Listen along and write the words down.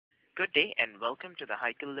Good day and welcome to the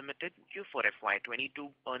Hikal Limited Q4 FY22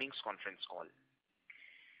 earnings conference call.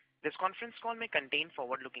 This conference call may contain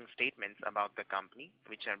forward-looking statements about the company,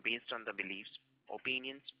 which are based on the beliefs,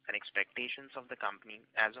 opinions, and expectations of the company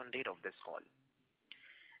as on date of this call.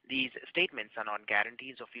 These statements are not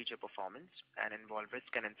guarantees of future performance and involve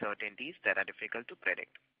risks and uncertainties that are difficult to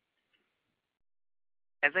predict.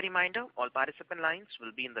 As a reminder, all participant lines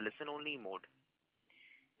will be in the listen-only mode,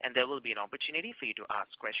 and there will be an opportunity for you to ask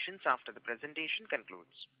questions after the presentation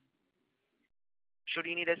concludes. Should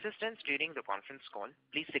you need assistance during the conference call,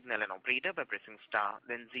 please signal an operator by pressing star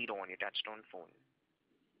then 0 on your touchtone phone.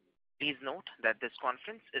 Please note that this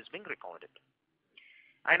conference is being recorded.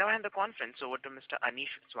 I now hand the conference over to Mr. Anish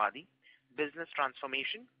Swadi, Business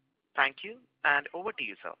Transformation. Thank you, and over to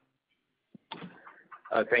you, sir.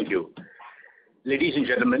 Thank you. Ladies and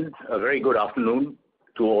gentlemen, a very good afternoon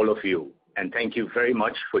to all of you, and thank you very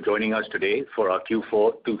much for joining us today for our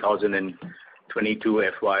Q4 2022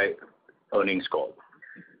 FY earnings call.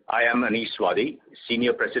 I am Anish Swadi,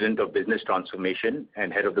 Senior President of Business Transformation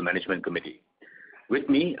and Head of the Management Committee. With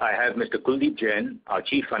me, I have Mr. Kuldeep Jain, our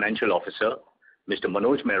Chief Financial Officer, Mr.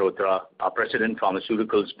 Manoj Mehrotra, our President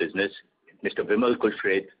Pharmaceuticals Business, Mr. Vimal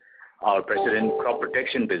Kushwaha, our President Crop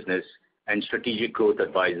Protection Business, and Strategic Growth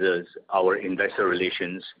Advisors, our Investor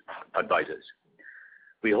Relations Advisors.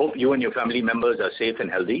 We hope you and your family members are safe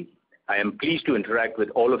and healthy. I am pleased to interact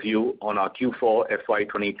with all of you on our Q4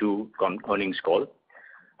 FY22 earnings call.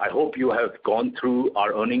 I hope you have gone through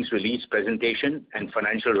our earnings release presentation and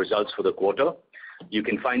financial results for the quarter. You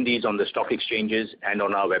can find these on the stock exchanges and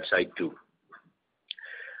on our website too.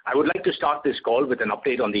 I would like to start this call with an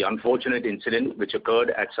update on the unfortunate incident which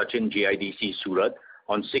occurred at Sachin GIDC Surat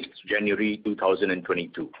on 6th January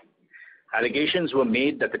 2022. Allegations were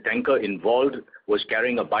made that the tanker involved was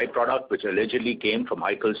carrying a byproduct which allegedly came from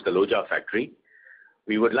Hikal's Taloja factory.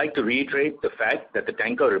 We would like to reiterate the fact that the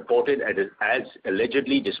tanker reported as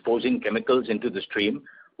allegedly disposing chemicals into the stream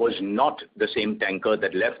was not the same tanker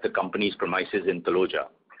that left the company's premises in Taloja.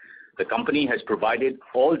 The company has provided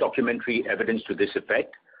all documentary evidence to this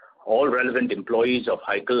effect. All relevant employees of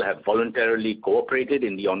Hikal have voluntarily cooperated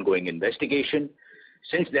in the ongoing investigation.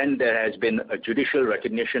 Since then, there has been a judicial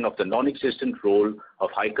recognition of the non-existent role of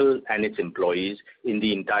Hikal and its employees in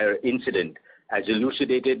the entire incident, as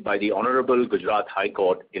elucidated by the Honorable Gujarat High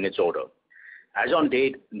Court in its order. As on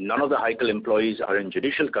date, none of the Hikal employees are in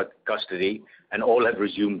judicial custody and all have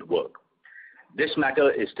resumed work. This matter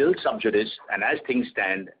is still sub judice, and as things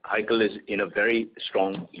stand, Hikal is in a very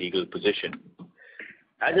strong legal position.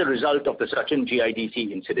 As a result of the Sachin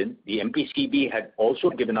GIDC incident, the MPCB had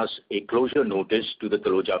also given us a closure notice to the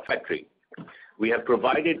Taloja factory. We have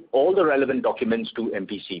provided all the relevant documents to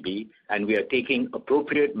MPCB, and we are taking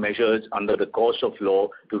appropriate measures under the course of law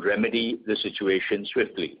to remedy the situation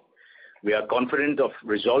swiftly. We are confident of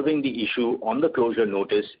resolving the issue on the closure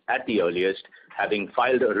notice at the earliest, having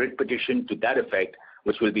filed a writ petition to that effect,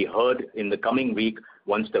 which will be heard in the coming week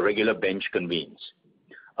once the regular bench convenes.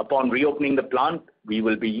 Upon reopening the plant, we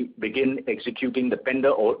will begin executing the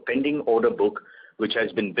pending order book, which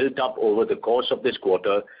has been built up over the course of this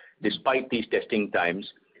quarter despite these testing times,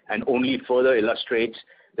 and only further illustrates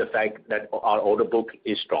the fact that our order book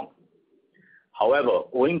is strong. However,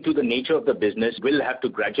 owing to the nature of the business, we'll have to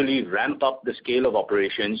gradually ramp up the scale of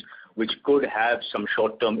operations, which could have some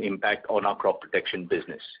short-term impact on our crop protection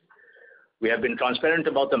business. We have been transparent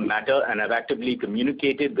about the matter and have actively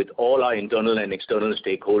communicated with all our internal and external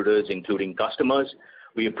stakeholders, including customers.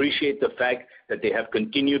 We appreciate the fact that they have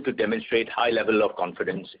continued to demonstrate high level of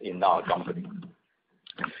confidence in our company.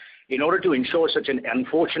 In order to ensure such an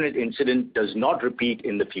unfortunate incident does not repeat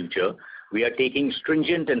in the future, we are taking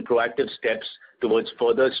stringent and proactive steps towards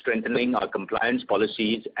further strengthening our compliance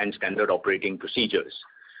policies and standard operating procedures.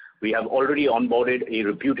 We have already onboarded a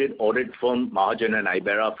reputed audit firm, Mahajan &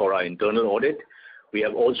 Ibera, for our internal audit. We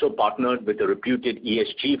have also partnered with a reputed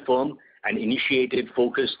ESG firm and initiated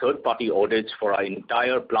focused third-party audits for our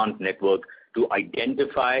entire plant network to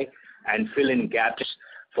identify and fill in gaps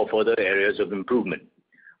for further areas of improvement.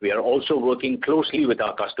 We are also working closely with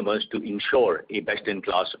our customers to ensure a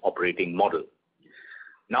best-in-class operating model.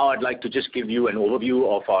 Now I'd like to just give you an overview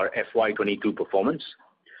of our FY22 performance.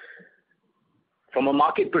 From a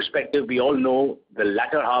market perspective, we all know the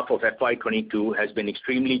latter half of FY22 has been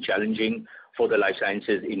extremely challenging for the life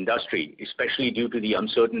sciences industry, especially due to the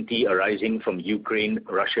uncertainty arising from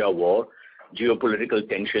Ukraine-Russia war, geopolitical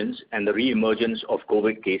tensions, and the re-emergence of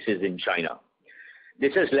COVID cases in China.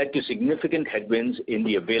 This has led to significant headwinds in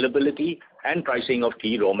the availability and pricing of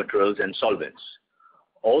key raw materials and solvents.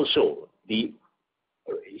 Also, the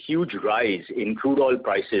huge rise in crude oil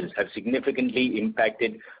prices have significantly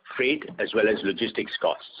impacted freight as well as logistics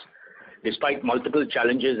costs. Despite multiple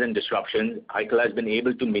challenges and disruptions, Hikal has been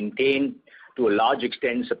able to maintain to a large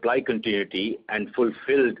extent supply continuity and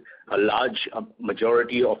fulfilled a large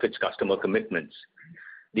majority of its customer commitments.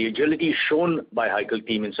 The agility shown by Hikal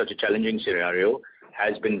team in such a challenging scenario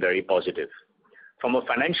has been very positive. From a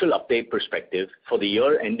financial update perspective, for the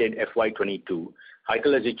year ended FY22,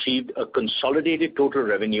 Hikal has achieved a consolidated total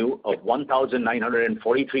revenue of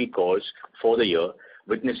 1,943 crores for the year,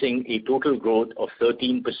 witnessing a total growth of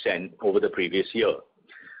 13% over the previous year.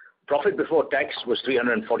 Profit before tax was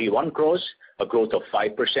 341 crores, a growth of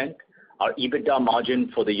 5%. Our EBITDA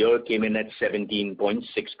margin for the year came in at 17.6%.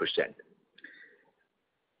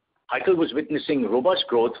 Hikal was witnessing robust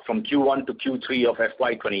growth from Q1 to Q3 of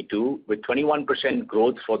FY22, with 21%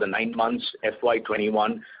 growth for the 9 months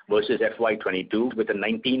FY21 versus FY22, with a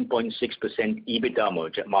 19.6%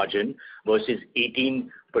 EBITDA margin versus 18%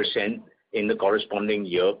 in the corresponding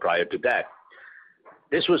year prior to that.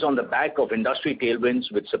 This was on the back of industry tailwinds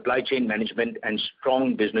with supply chain management and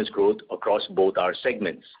strong business growth across both our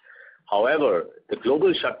segments. However, the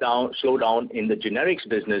global slowdown in the generics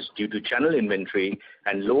business due to channel inventory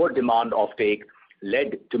and lower demand offtake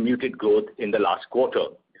led to muted growth in the last quarter.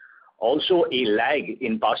 Also, a lag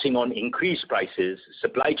in passing on increased prices,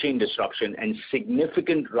 supply chain disruption, and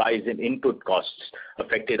significant rise in input costs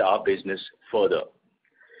affected our business further.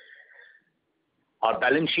 Our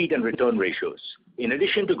balance sheet and return ratios. In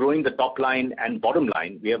addition to growing the top line and bottom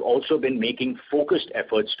line, we have also been making focused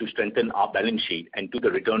efforts to strengthen our balance sheet and to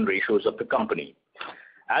the return ratios of the company.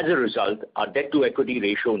 As a result, our debt to equity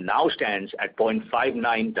ratio now stands at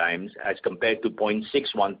 0.59 times as compared to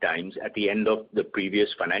 0.61 times at the end of the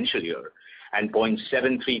previous financial year and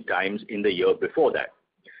 0.73 times in the year before that.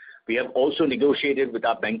 We have also negotiated with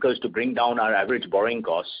our bankers to bring down our average borrowing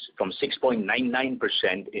costs from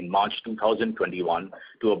 6.99% in March 2021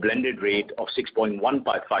 to a blended rate of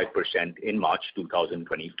 6.155% in March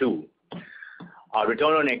 2022. Our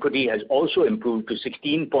return on equity has also improved to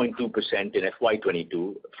 16.2% in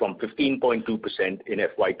FY22 from 15.2% in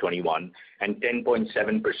FY21 and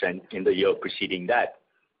 10.7% in the year preceding that.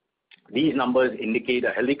 These numbers indicate a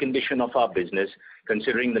healthy condition of our business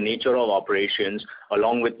considering the nature of operations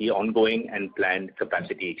along with the ongoing and planned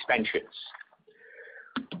capacity expansions.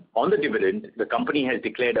 On the dividend, the company has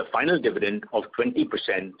declared a final dividend of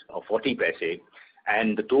 20% or 40 paise,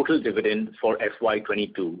 and the total dividend for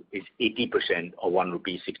FY22 is 80% or 1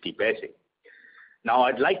 rupee 60 paise. Now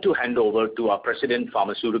I'd like to hand over to our President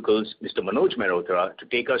Pharmaceuticals, Mr. Manoj Mehrotra, to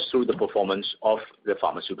take us through the performance of the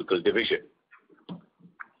pharmaceutical division.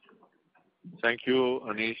 Thank you,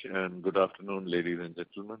 Anish, and good afternoon, ladies and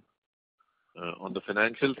gentlemen. On the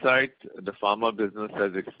financial side, the pharma business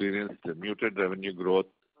has experienced a muted revenue growth,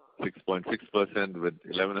 6.6% with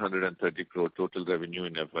 1,130 crore total revenue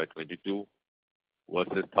in FY22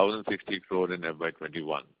 versus 1,060 crore in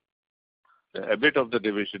FY21. The EBIT of the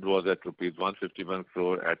division was at rupees 151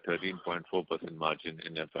 crore at 13.4% margin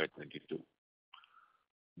in FY22.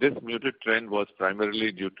 This muted trend was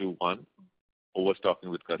primarily due to 1,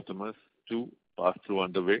 overstocking with customers, 2, pass-through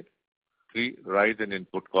underway, 3, rise in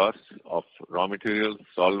input costs of raw materials,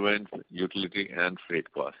 solvents, utility and freight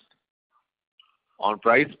costs. On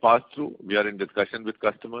price pass-through, we are in discussion with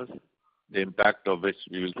customers, the impact of which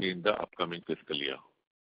we will see in the upcoming fiscal year.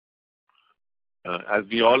 As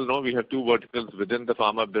we all know, we have 2 verticals within the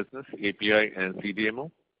pharma business, API and CDMO.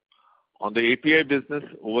 On the API business,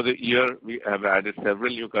 over the year, we have added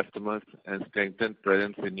several new customers and strengthened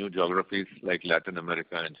presence in new geographies like Latin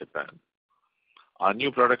America and Japan. Our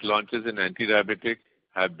new product launches in anti-diabetic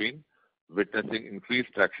have been witnessing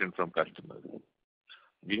increased traction from customers.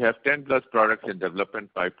 We have 10 plus products in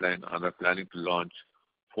development pipeline and are planning to launch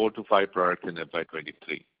 4 to 5 products in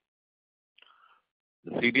FY23.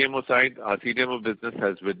 The CDMO side, our CDMO business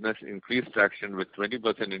has witnessed increased traction with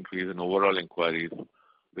 20% increase in overall inquiries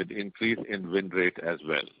with increase in win rate as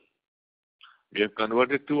well. We have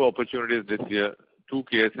converted 2 opportunities this year, 2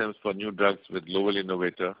 KSMs for new drugs with global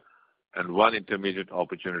innovator and 1 intermediate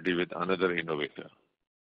opportunity with another innovator.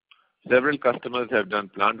 Several customers have done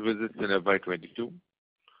plant visits in FY22.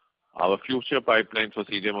 Our future pipeline for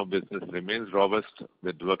CDMO business remains robust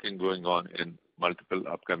with working going on in multiple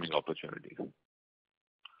upcoming opportunities.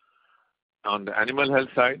 On the animal health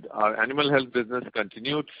side, our animal health business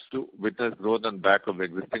continues to witness growth on back of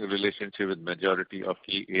existing relationship with majority of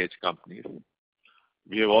key AH companies.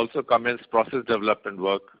 We have also commenced process development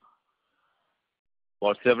work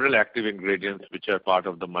for several active ingredients which are part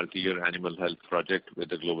of the multi-year animal health project with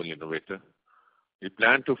the global innovator. We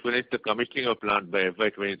plan to finish the commissioning of plant by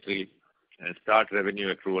FY23 and start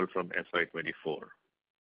revenue accrual from FY24.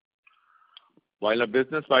 While our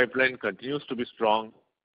business pipeline continues to be strong,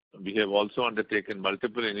 we have also undertaken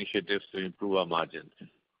multiple initiatives to improve our margins.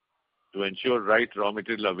 To ensure right raw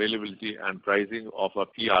material availability and pricing of our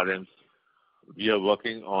key RMs, we are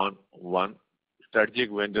working on 1.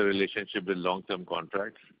 Strategic vendor relationship with long-term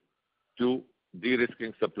contracts, 2.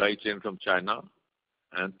 De-risking supply chain from China,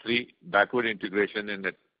 and 3. Backward integration in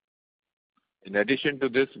it. In addition to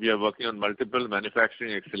this, we are working on multiple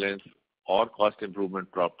manufacturing excellence or cost improvement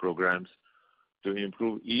programs to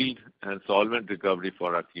improve yield and solvent recovery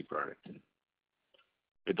for our key products.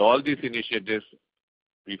 With all these initiatives,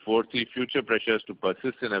 we foresee future pressures to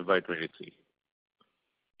persist in FY23.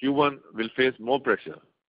 Q1 will face more pressure,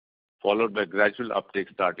 followed by gradual uptake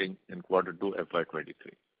starting in Q2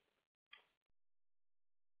 FY23.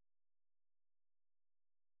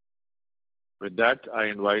 With that, I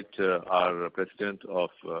invite our President of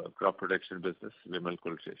Crop Protection Business, Vimal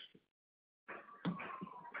Kulshrestha.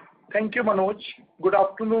 Thank you, Manoj. Good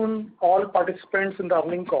afternoon, all participants in the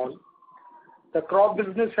earnings call. The crop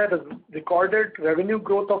business had recorded revenue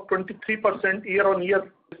growth of 23%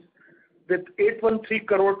 year-on-year with 813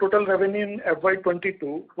 crore total revenue in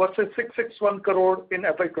FY22 versus 661 crore in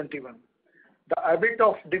FY21. The EBIT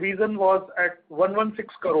of division was at 116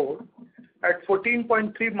 crore at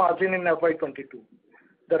 14.3 margin in FY22.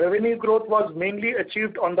 The revenue growth was mainly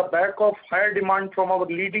achieved on the back of higher demand from our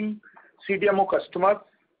leading CDMO customers,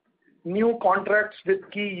 new contracts with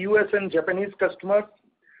key US and Japanese customers.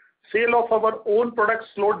 Sale of our own products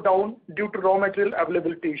slowed down due to raw material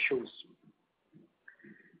availability issues.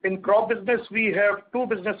 In crop business, we have two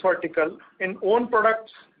business verticals. In own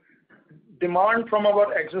products, demand from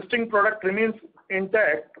our existing product remains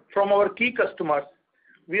intact from our key customers.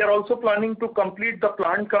 We are also planning to complete the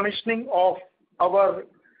plant commissioning of our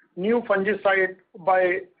new fungicide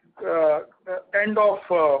by end of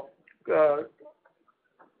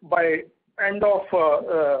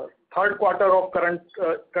third quarter of current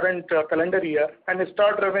calendar year and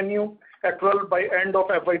start revenue accrual by end of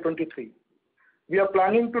FY23. We are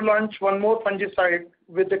planning to launch one more fungicide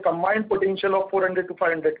with a combined potential of 400 to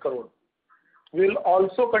 500 crore. We will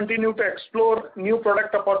also continue to explore new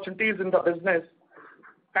product opportunities in the business,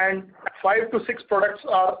 and 5 to 6 products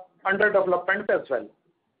are under development as well.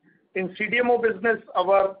 In CDMO business,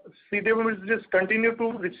 our CDMO business continue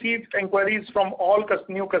to receive inquiries from all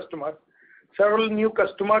new customers. Several new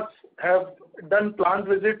customers have done plant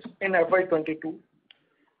visits in FY22.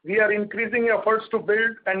 We are increasing efforts to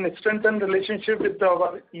build and strengthen relationship with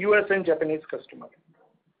our US and Japanese customers.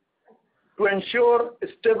 To ensure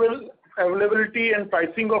stable availability and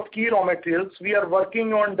pricing of key raw materials, we are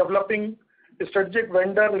working on developing a strategic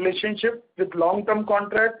vendor relationship with long-term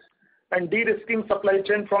contracts and de-risking supply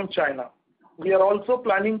chain from China. We are also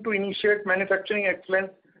planning to initiate manufacturing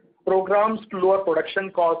excellence programs to lower production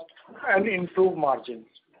costs and improve margins.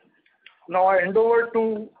 Now I hand over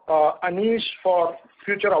to Anish for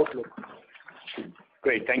future outlook.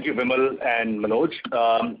 Great. Thank you, Vimal and Manoj.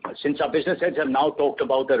 Since our business heads have now talked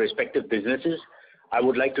about their respective businesses, I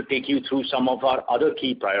would like to take you through some of our other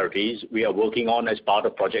key priorities we are working on as part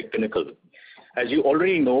of Project Pinnacle. As you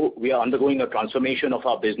already know, we are undergoing a transformation of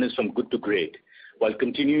our business from good to great while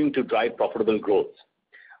continuing to drive profitable growth.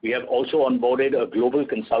 We have also onboarded a global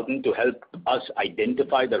consultant to help us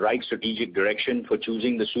identify the right strategic direction for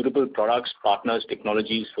choosing the suitable products, partners,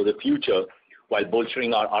 technologies for the future while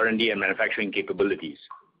bolstering our R&D and manufacturing capabilities.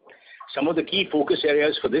 Some of the key focus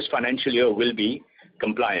areas for this financial year will be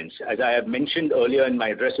compliance. As I have mentioned earlier in my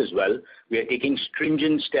address as well, we are taking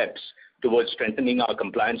stringent steps towards strengthening our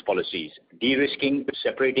compliance policies, de-risking,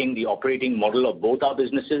 separating the operating model of both our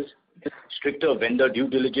businesses, stricter vendor due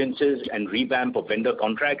diligences and revamp of vendor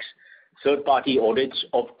contracts, third-party audits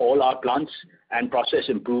of all our plants, and process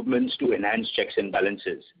improvements to enhance checks and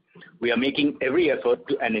balances. We are making every effort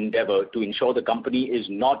and endeavor to ensure the company is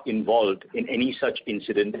not involved in any such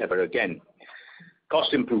incident ever again.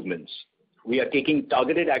 Cost improvements. We are taking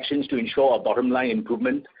targeted actions to ensure our bottom line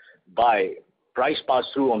improvement by price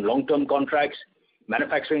pass-through on long-term contracts,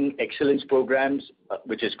 manufacturing excellence programs,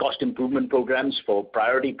 which is cost improvement programs for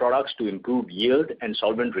priority products to improve yield and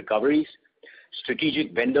solvent recoveries,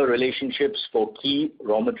 strategic vendor relationships for key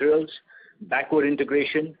raw materials, backward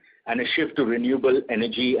integration, and a shift to renewable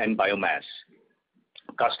energy and biomass.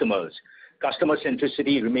 Customers. Customer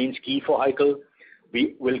centricity remains key for Hikal.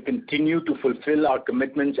 We will continue to fulfill our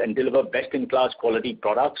commitments and deliver best-in-class quality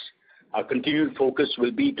products. Our continued focus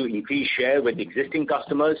will be to increase share with existing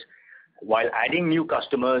customers while adding new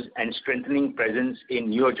customers and strengthening presence in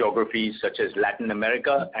newer geographies such as Latin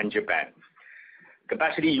America and Japan.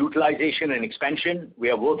 Capacity utilization and expansion, we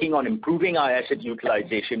are working on improving our asset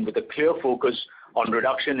utilization with a clear focus on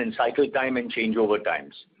reduction in cycle time and changeover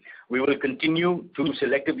times. We will continue to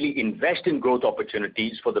selectively invest in growth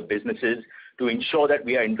opportunities for the businesses to ensure that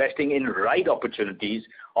we are investing in right opportunities,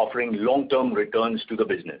 offering long-term returns to the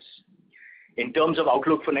business. In terms of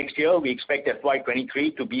outlook for next year, we expect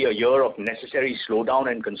FY23 to be a year of necessary slowdown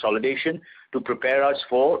and consolidation to prepare us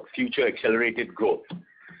for future accelerated growth.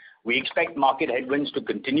 We expect market headwinds to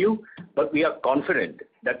continue, but we are confident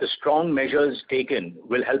that the strong measures taken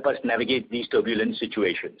will help us navigate these turbulent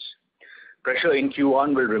situations. Pressure in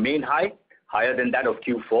Q1 will remain high, higher than that of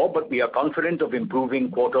Q4, but we are confident of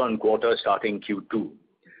improving quarter-on-quarter starting Q2.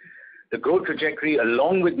 The growth trajectory,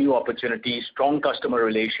 along with new opportunities, strong customer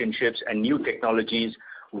relationships, and new technologies,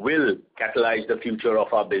 will catalyze the future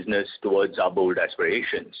of our business towards our bold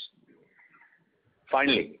aspirations.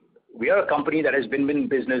 Finally, we are a company that has been in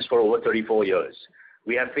business for over 34 years.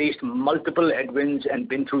 We have faced multiple headwinds and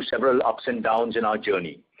been through several ups and downs in our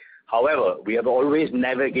journey. However, we have always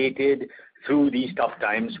navigated through these tough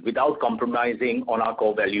times without compromising on our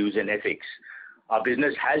core values and ethics. Our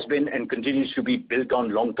business has been and continues to be built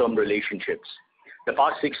on long-term relationships. The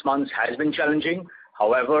past 6 months has been challenging.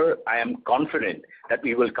 However, I am confident that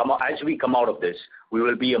as we come out of this, we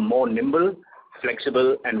will be a more nimble,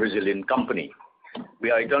 flexible, and resilient company.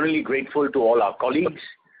 We are eternally grateful to all our colleagues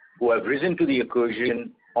who have risen to the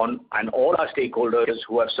occasion and all our stakeholders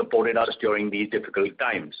who have supported us during these difficult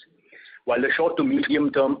times. While the short to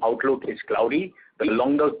medium term outlook is cloudy, the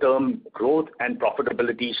longer term growth and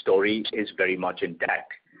profitability story is very much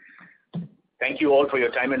intact. Thank you all for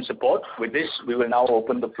your time and support. With this, we will now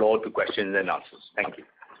open the floor to questions and answers. Thank you.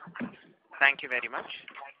 Thank you very much.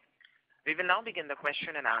 We will now begin the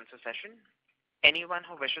question and answer session. Anyone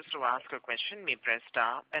who wishes to ask a question may press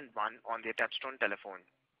star and 1 on their touchtone telephone.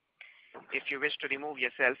 If you wish to remove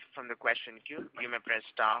yourself from the question queue, you may press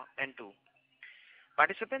star and 2.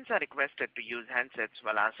 Participants are requested to use handsets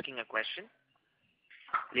while asking a question.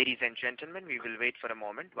 Ladies and gentlemen, we will wait for a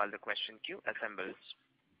moment while the question queue assembles.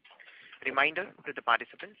 Reminder to the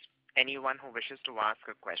participants, anyone who wishes to ask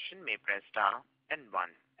a question may press star and 1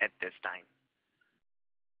 at this time.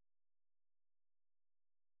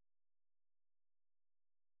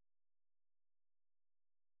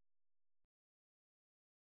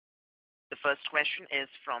 The first question is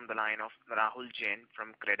from the line of Rahul Jain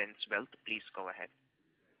from Credence Wealth. Please go ahead.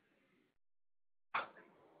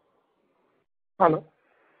 Hello.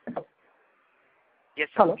 Yes,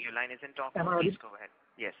 sir. Hello. Your line is in talk. Please go ahead.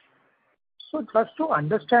 Yes. So just to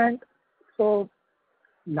understand,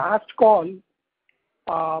 last call,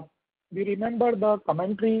 we remember the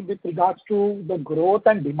commentary with regards to the growth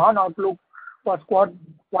and demand outlook was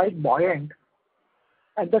quite buoyant.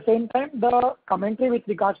 At the same time, the commentary with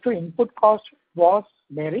regards to input cost was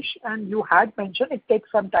bearish, and you had mentioned it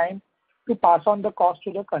takes some time to pass on the cost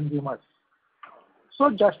to the consumers. So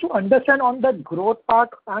just to understand on the growth part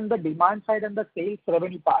and the demand side and the sales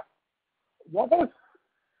revenue part, what has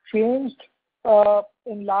changed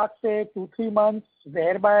in last, say, 2-3 months,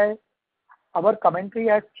 whereby our commentary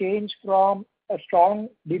has changed from a strong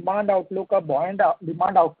demand outlook, a buoyant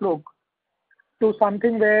demand outlook, to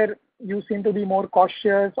something where you seem to be more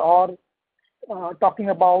cautious or talking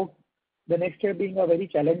about the next year being a very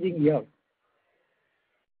challenging year?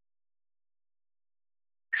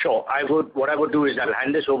 Sure. What I would do is I'll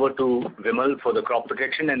hand this over to Vimal for the crop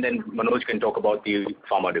protection, and then Manoj can talk about the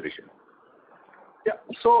pharma division. Yeah.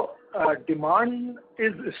 So demand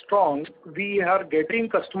is strong. We are getting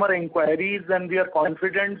customer inquiries, and we are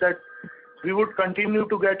confident that we would continue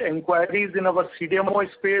to get inquiries in our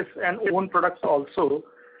CDMO space and own products also.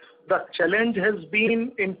 The challenge has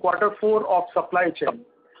been in Q4 of supply chain.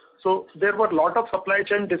 So there were a lot of supply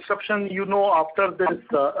chain disruption, after this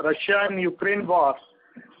Russia and Ukraine war.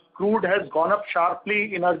 Crude has gone up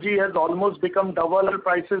sharply. Energy has almost become double.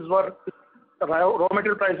 Raw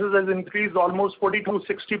material prices has increased almost 40 to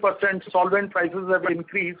 60%. Solvent prices have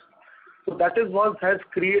increased. So that is what has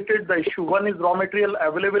created the issue. One is raw material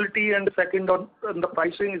availability, and second on the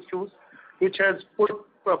pricing issues, which has put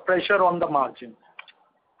pressure on the margin.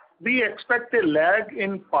 We expect a lag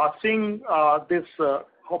in passing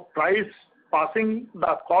passing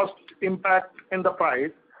the cost impact in the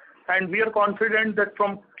price, and we are confident that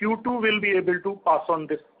from Q2 we'll be able to pass on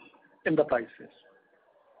this in the prices.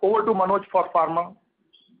 Over to Manoj for pharma.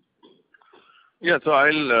 Yeah, so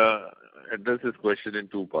I'll address this question in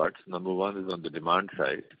 2 parts. Number 1 is on the demand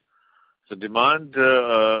side. So demand,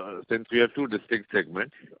 since we have 2 distinct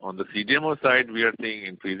segments, on the CDMO side, we are seeing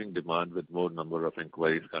increasing demand with more number of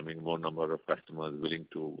inquiries coming, more number of customers willing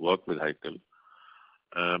to work with Hikal.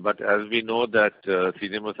 But as we know that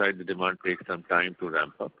CDMO side, the demand takes some time to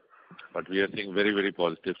ramp up. But we are seeing very, very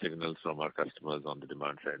positive signals from our customers on the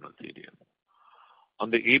demand side on CDMO. On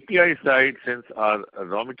the API side, since our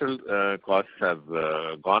raw material costs have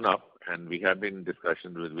gone up, and we have been in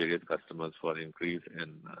discussions with various customers for increase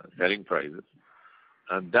in selling prices,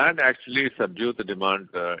 and that actually subdued the demand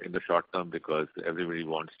in the short term because everybody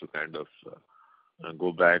wants to kind of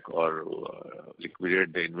go back or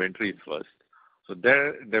liquidate the inventories first. So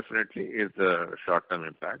there definitely is a short-term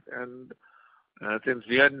impact. And since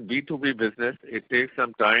we are in B2B business, it takes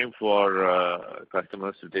some time for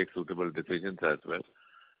customers to take suitable decisions as well.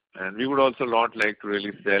 And we would also not like to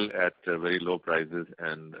really sell at very low prices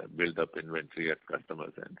and build up inventory at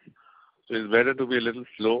customers' ends. So it's better to be a little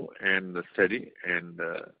slow and steady and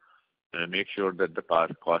make sure that the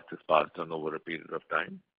cost is passed on over a period of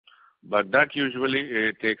time. But that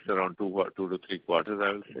usually takes around 2 to 3 quarters,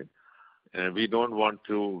 I will say. We want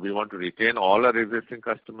to retain all our existing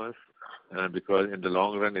customers because in the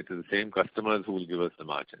long run, it is the same customers who will give us the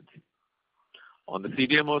margins. On the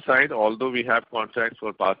CDMO side, although we have contracts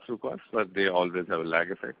for pass-through costs, but they always have a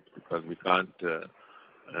lag effect because we can't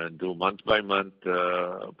do month-by-month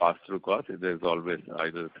pass-through costs. There's always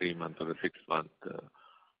either a 3-month or a 6-month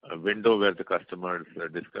window where the customers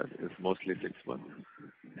discuss. It's mostly 6 months.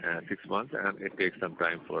 6 months, and it takes some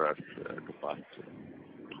time for us to pass through.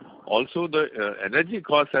 Also, the energy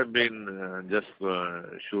costs have been just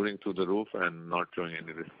shooting through the roof and not showing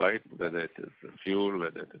any respite, whether it is fuel,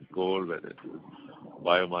 whether it is coal, whether it is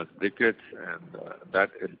biomass briquettes, and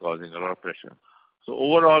that is causing a lot of pressure. So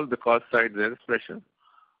overall, the cost side, there is pressure.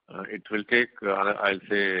 It will take, I'll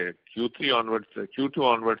say, Q2 onwards,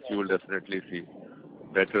 you will definitely see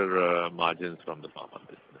better margins from the pharma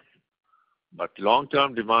business. But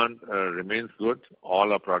long-term demand remains good.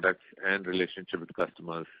 All our products and relationship with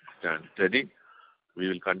customers stand steady. We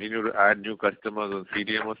will continue to add new customers on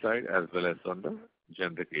CDMO side as well as on the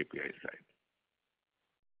generic API side.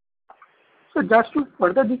 So just to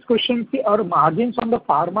further this question, see, our margins on the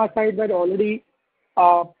pharma side were already,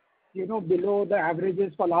 below the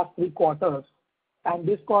averages for last 3 quarters. And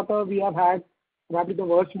this quarter, we have had probably the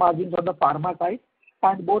worst margins on the pharma side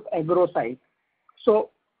and both agro side. So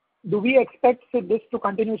do we expect this to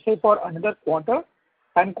continue, say, for another quarter?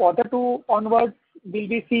 And quarter 2 onwards, will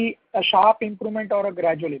we see a sharp improvement or a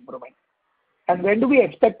gradual improvement? And when do we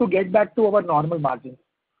expect to get back to our normal margins?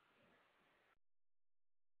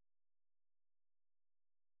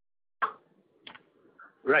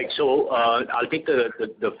 Right. So I'll take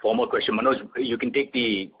the former question. Manoj, you can take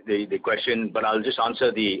the question, but I'll just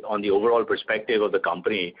answer on the overall perspective of the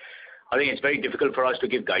company. I think it's very difficult for us to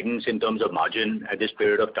give guidance in terms of margin at this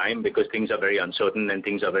period of time because things are very uncertain and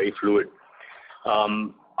things are very fluid.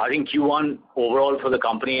 I think Q1 overall for the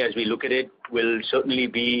company, as we look at it, will certainly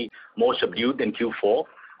be more subdued than Q4.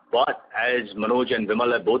 But as Manoj and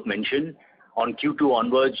Vimal have both mentioned, on Q2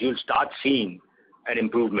 onwards, you'll start seeing an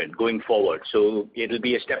improvement going forward. So it'll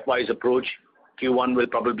be a stepwise approach. Q1 will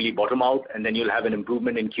probably bottom out, and then you'll have an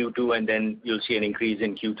improvement in Q2, and then you'll see an increase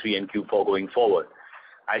in Q3 and Q4 going forward.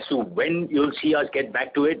 As to when you'll see us get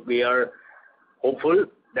back to it, we are hopeful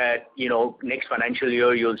that, next financial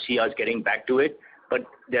year, you'll see us getting back to it. But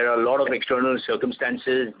there are a lot of external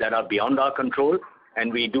circumstances that are beyond our control,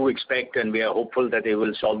 and we do expect and we are hopeful that they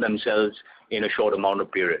will solve themselves in a short amount of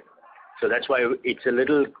period. So that's why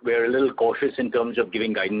we're a little cautious in terms of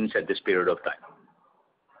giving guidance at this period of time.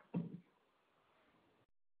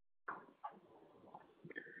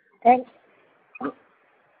 And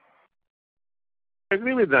I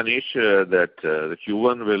agree with Anish that the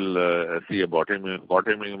Q1 will see a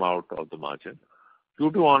bottoming out of the margin.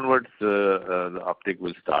 Q2 onwards, the uptick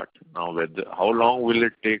will start. Now, how long will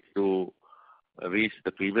it take to reach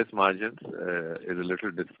the previous margins is a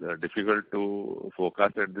little difficult to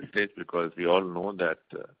forecast at this stage because we all know that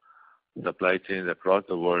supply chains across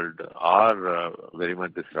the world are very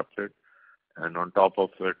much disrupted. And on top of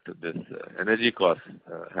it, this energy costs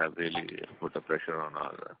have really put a pressure on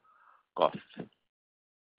our costs.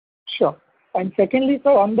 Sure. And secondly,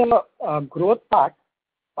 so on the growth part,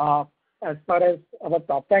 as far as our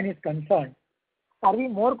top line is concerned, are we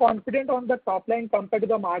more confident on the top line compared to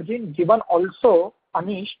the margin, given also,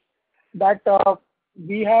 Anish, that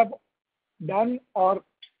we have done, or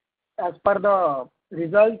as per the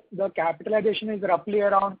results, the capitalization is roughly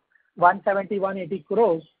around 170-180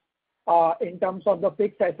 crores in terms of the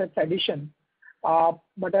fixed assets addition.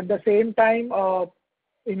 But at the same time,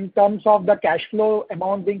 in terms of the cash flow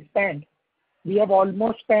amount being spent, we have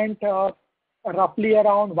almost spent roughly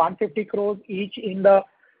around 150 crores each in the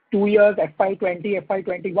 2 years, FY20,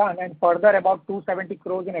 FY21, and further about 270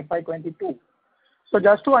 crores in FY22. So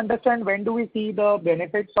just to understand, when do we see the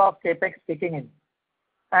benefits of CapEx kicking in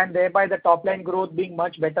and thereby the top line growth being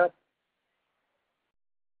much better?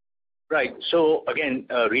 Right. So again,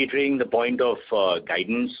 reiterating the point of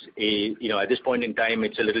guidance, at this point in time,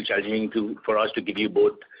 it's a little challenging for us to give you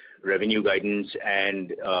both revenue guidance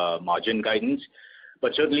and margin guidance.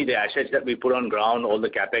 But certainly the assets that we put on ground, all the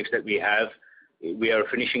CapEx that we have, we are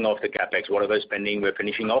finishing off the CapEx. Whatever spending, we're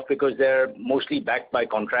finishing off because they're mostly backed by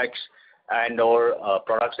contracts and/or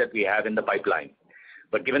products that we have in the pipeline.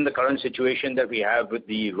 But given the current situation that we have with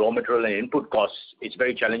the raw material and input costs, it's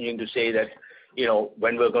very challenging to say that,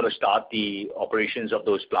 when we're going to start the operations of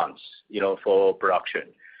those plants, for production.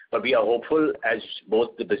 But we are hopeful, as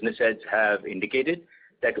both the business heads have indicated,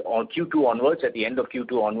 that on Q2 onwards, at the end of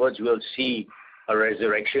Q2 onwards, we'll see a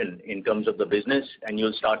resurrection in terms of the business, and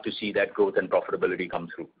you'll start to see that growth and profitability come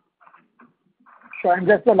through. Sure. And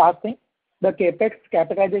just the last thing, the CapEx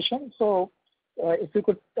capitalization. So if you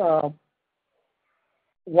could,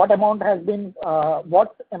 what amount of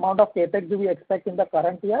CapEx do we expect in the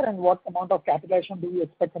current year, and what amount of capitalization do we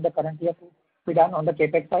expect in the current year to be done on the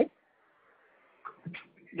CapEx side?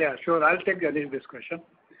 Yeah, sure. I'll take this question.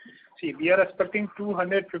 See, we are expecting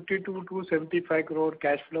 250 to 275 crore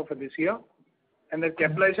cash flow for this year, and the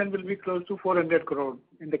capitalization will be close to 400 crore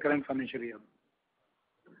in the current financial year.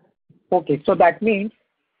 Okay, so that means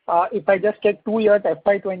if I just take 2 years,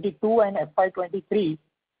 FY22 and FY23,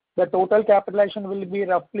 the total capitalization will be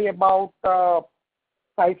roughly about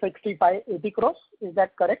 560-580 crores. Is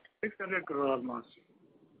that correct? 600 crore almost.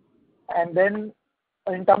 And then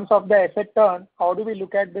in terms of the asset turn, how do we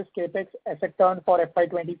look at this CapEx asset turn for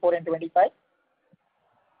FY24 and 25?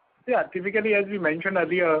 Yeah, typically, as we mentioned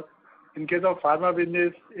earlier, in case of pharma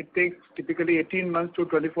business, it takes typically 18 months to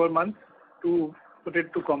 24 months to put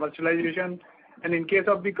it to commercialization. And in case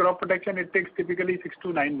of the crop protection, it takes typically 6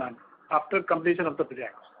 to 9 months after completion of the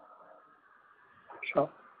projects. Sure.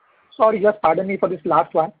 Sorry, just pardon me for this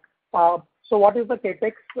last one. So what is the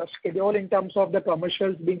CapEx schedule in terms of the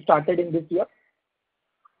commercials being started in this year?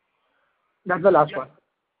 That's the last one.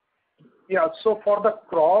 Yeah, so for the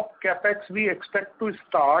crop CapEx, we expect to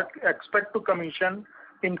commission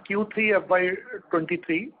in Q3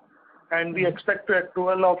 FY23, and we expect to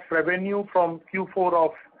accrual of revenue from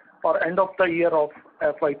Q4 or end of the year of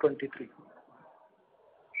FY23.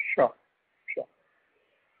 Sure.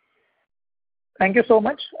 Thank you so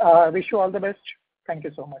much. Wish you all the best. Thank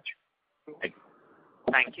you so much.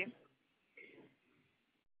 Thank you.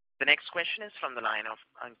 The next question is from the line of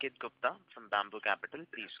Ankit Gupta from Bamboo Capital.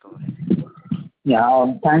 Please go ahead.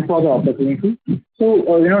 Yeah, thanks for the opportunity. So,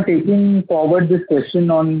 taking forward this question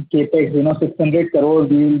on CapEx, 600 crore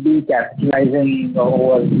we will be capitalizing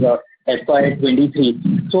over the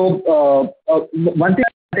FY23. So, one thing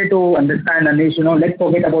I wanted to understand, Anish, let's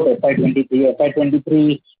forget about FY23.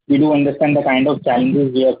 FY23, we do understand the kind of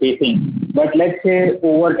challenges we are facing. But let's say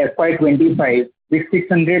over FY25, with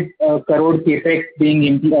 600 crore capex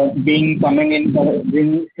being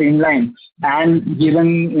streamlined, and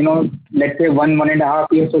given let's say 1.5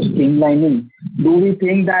 years of streamlining, do we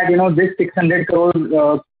think that this 600 crore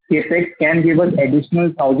capex can give us additional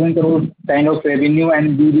 1,000 crore kind of revenue,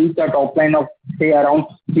 and we reach a top line of say around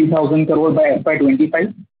 3,000 crore by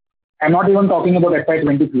FY25? I'm not even talking about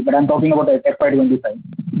FY23, but I'm talking about FY25.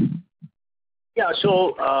 Yeah,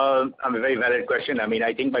 so a very valid question. I mean,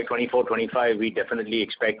 I think by 24-25, we definitely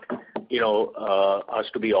expect, us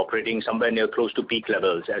to be operating somewhere near close to peak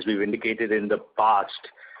levels. As we've indicated in the past,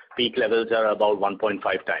 peak levels are about 1.5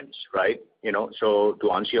 times, right? So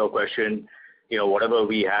to answer your question, whatever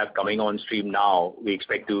we have coming on stream now, we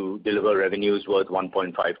expect to deliver revenues worth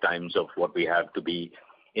 1.5 times of what we have to be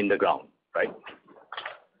in the ground, right?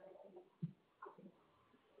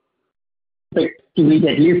 To reach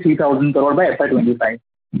at least 3,000 crore by FY25.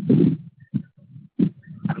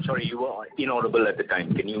 I'm sorry, you were inaudible at the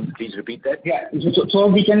time. Can you please repeat that? Yeah, so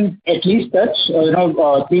we can at least touch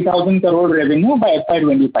 3,000 crore revenue by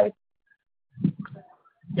FY25.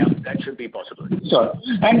 Yeah, that should be possible. Sure.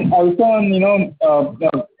 And also on,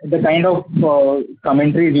 the kind of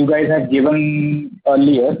commentaries you guys have given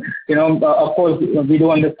earlier, of course, we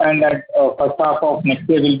do understand that first half of next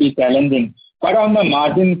year will be challenging. But on the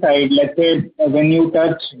margin side, let's say when you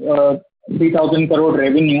touch 3,000 crore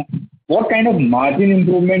revenue, what kind of margin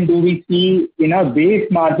improvement do we see in our base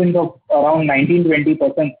margins of around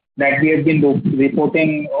 19-20% that we have been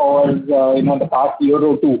reporting over the past year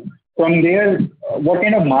or two? From there, what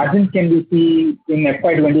kind of margins can we see in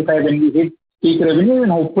FY25 when we hit peak revenue,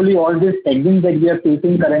 and hopefully all these headwinds that we are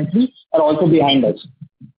facing currently are also behind us?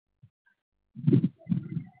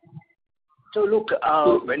 So look,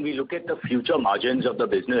 when we look at the future margins of the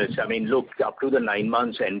business, I mean, look, up to the 9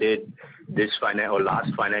 months ended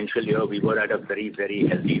last financial year, we were at a very, very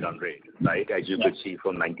healthy run rate, right? As you could see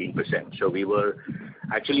from 19%. So we were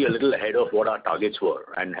actually a little ahead of what our targets were.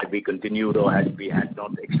 And had we continued or had we had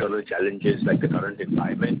not external challenges like the current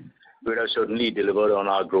environment, we would have certainly delivered on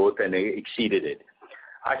our growth and exceeded it.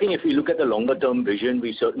 I think if we look at the longer term vision,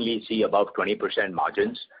 we certainly see about 20%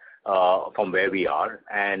 margins from where we are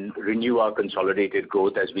and renew our consolidated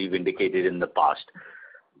growth as we've indicated in the past.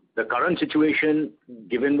 The current situation,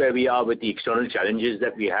 given where we are with the external challenges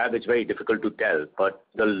that we have, it's very difficult to tell. But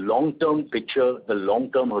the long-term picture, the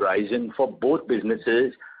long-term horizon for both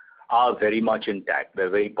businesses are very much intact. We're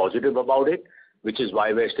very positive about it, which is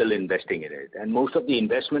why we're still investing in it. And most of the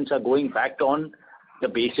investments are going back on the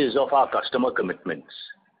basis of our customer commitments.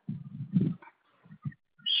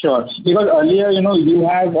 Sure. Because earlier, you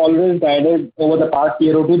have always guided over the past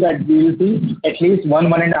year or two that we will see at least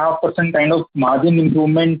 1.5% kind of margin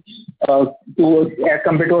improvement as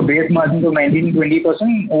compared to a base margin of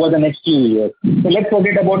 19-20% over the next few years. So let's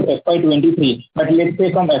forget about FY23. But let's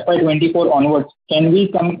say from FY24 onwards, can we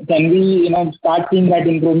start seeing that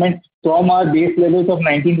improvement from our base levels of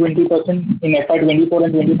 19-20% in FY24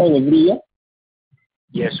 and 25 every year?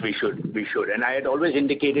 Yes, we should. We should. And I had always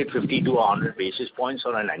indicated 50 to 100 basis points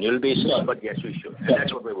on an annual basis, but yes, we should. And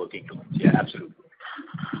that's what we're working towards. Yeah, absolutely.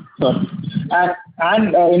 Sure.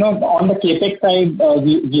 And on the capex side,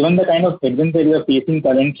 given the kind of headwinds that we are facing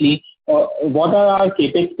currently, what are our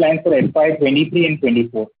capex plans for FY23 and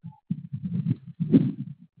 24?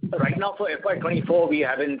 Right now for FY24, we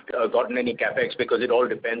haven't gotten any capex because it all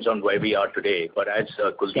depends on where we are today. But as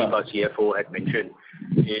Kuldeep, our CFO, had mentioned,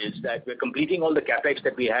 is that we're completing all the capex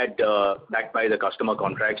that we had backed by the customer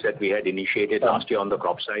contracts that we had initiated last year on the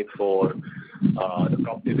crop side for the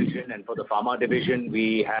crop division, and for the pharma division,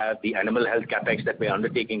 we have the animal health capex that we're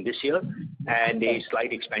undertaking this year, and a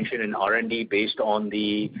slight expansion in R&D based on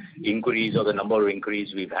the inquiries or the number of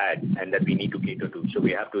inquiries we've had and that we need to cater to. So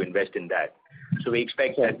we have to invest in that. So we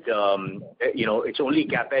expect that, it's only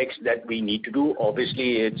capex that we need to do.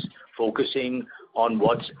 Obviously, it's focusing on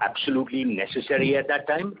what's absolutely necessary at that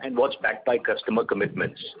time and what's backed by customer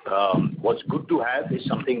commitments. What's good to have is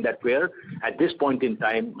something that we're, at this point in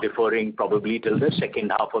time, deferring probably till the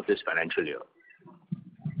second half of this financial year.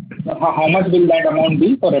 How much will that amount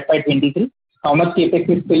be for FY23? How much capex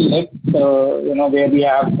is still left, where we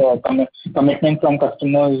have commitment from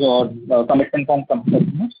customers or commitment from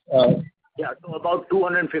customers? Yeah, so about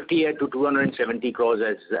 250 to 270 crores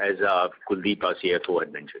as Kuldeep, our CFO,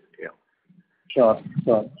 had mentioned. Yeah. Sure.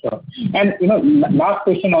 And, last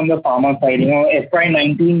question on the pharma side.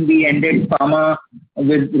 FY19, we ended pharma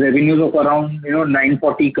with revenues of around,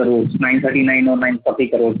 940 crores, 939 or 940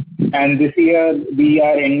 crores. And this year, we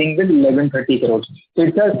are ending with 1130 crores. So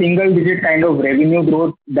it's a single-digit kind of revenue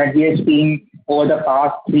growth that we have seen over the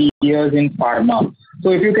past 3 years in pharma.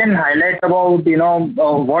 So if you can highlight about,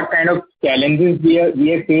 what kind of challenges we have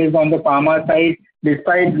faced on the pharma side,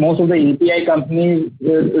 despite most of the API companies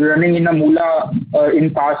running in a moolah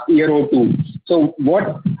in past year or two. So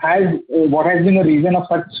what has been the reason of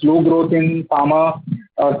such slow growth in pharma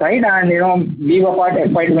side? And, leave apart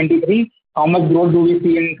FY23, how much growth do we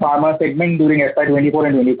see in pharma segment during FY24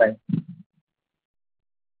 and 25?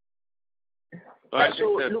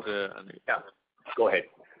 Go ahead.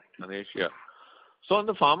 Anish, yeah. So on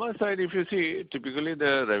the pharma side, if you see, typically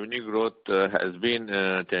the revenue growth has been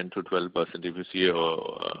 10 to 12%. If you see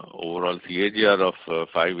overall CAGR of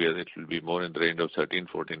 5 years, it will be more in the range of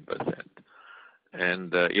 13-14%.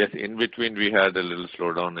 And yes, in between we had a little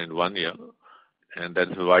slowdown in 1 year, and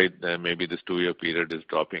that's why maybe this 2-year period is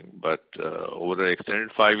dropping. But over an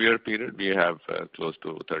extended 5-year period, we have close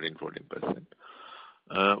to 13-14%.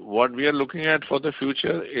 What we are looking at for the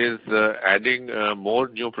future is adding more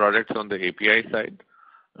new products on the API side.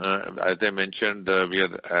 As I mentioned, we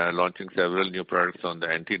are launching several new products on the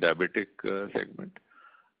anti-diabetic segment.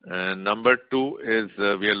 And number 2 is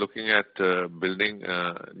we are looking at building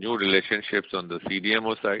new relationships on the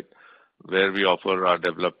CDMO side, where we offer our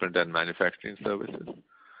development and manufacturing services.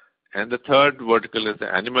 And the third vertical is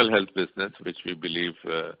the animal health business, which we believe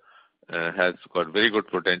has got very good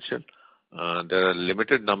potential. There are a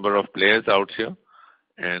limited number of players out here,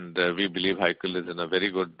 and we believe Hikal is in a very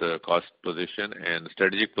good cost position and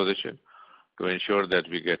strategic position to ensure that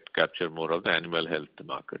we capture more of the animal health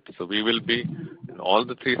market. So we will be in all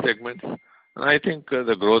the 3 segments, and I think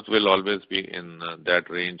the growth will always be in that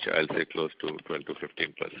range. I'll say close to 12 to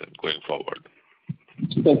 15% going forward.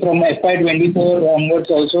 So from FY24 onwards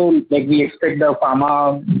also, we expect the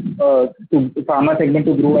pharma segment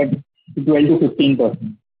to grow at 12 to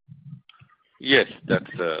 15%. Yes, that's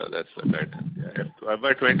the guidance. Yeah.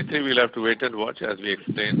 FY23 we'll have to wait and watch as we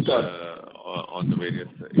explained on the various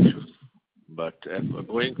issues. But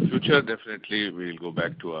going future, definitely we'll go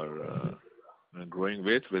back to our growing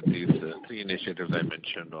ways with these three initiatives I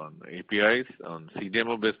mentioned on APIs, on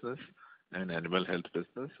CDMO business, and animal health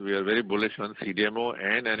business. We are very bullish on CDMO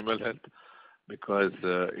and animal health because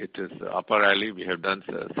it is up our alley. We have done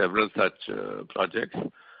several such projects.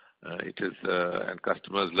 And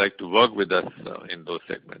customers like to work with us in those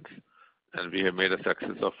segments. And we have made a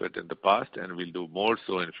success of it in the past, and we'll do more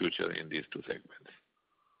so in future in these two segments.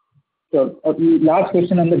 So, last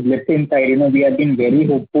question on the gliptin side. We have been very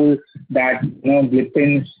hopeful that,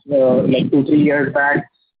 gliptins, like 2-3 years back,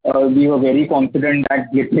 we were very confident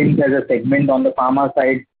that gliptins as a segment on the pharma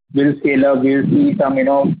side will scale up. We'll see some,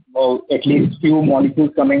 at least few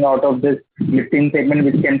molecules coming out of this gliptin segment,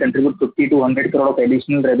 which can contribute 50 to 100 crore of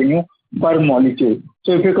additional revenue per molecule.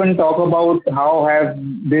 So if you can talk about how have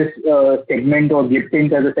this segment or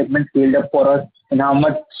gliptins as a segment scaled up for us, and how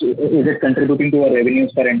much is it contributing to our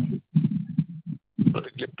revenues currently? So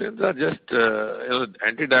the gliptins are just,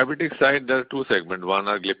 anti-diabetic side, there are two segments. One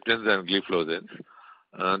are gliptins and gliflozins.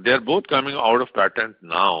 They are both coming out of patent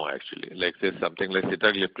now, actually. Like say something like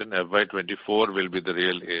sitagliptin, FY24 will be the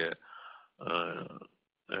real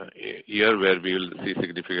year where we will see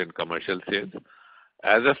significant commercial sales.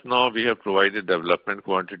 As of now, we have provided development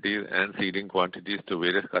quantities and seeding quantities to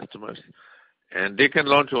various customers, and they can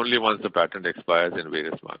launch only once the patent expires in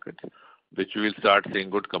various markets, which we will start seeing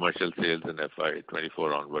good commercial sales in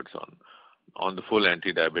FY24 onwards on the full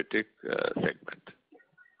anti-diabetic segment.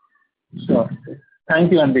 Sure.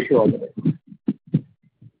 Thank you, and wish you all the best.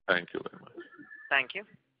 Thank you very much. Thank you.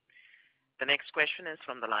 The next question is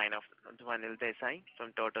from the line of Dhwanil Desai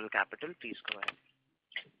from Total Capital. Please go ahead.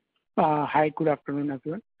 Hi, good afternoon,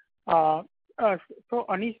 everyone. So,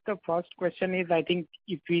 Anish, the first question is, I think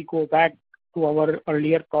if we go back to our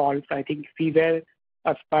earlier calls, I think we were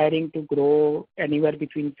aspiring to grow anywhere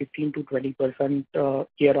between 15 to 20%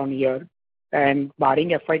 year on year. And barring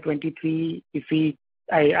FY23,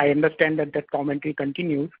 I understand that commentary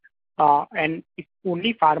continues. And if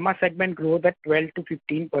only pharma segment grows at 12 to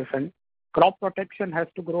 15%, crop protection has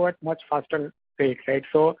to grow at much faster rate, right?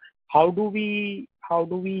 So how do we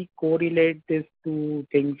correlate these two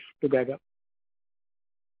things together?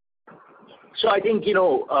 So I think,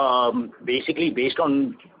 basically based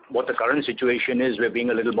on what the current situation is, we're being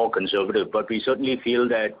a little more conservative, but we certainly feel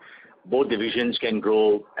that both divisions can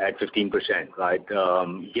grow at 15%, right?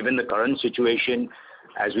 Given the current situation,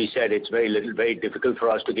 as we said, it's very difficult for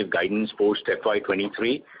us to give guidance post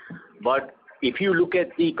FY23. But if you look at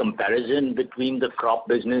the comparison between the crop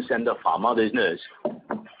business and the pharma business,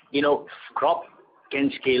 crop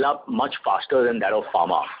can scale up much faster than that of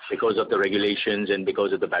pharma because of the regulations and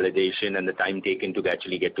because of the validation and the time taken to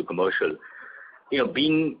actually get to commercial.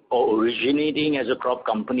 Being or originating as a crop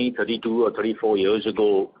company 32 or 34 years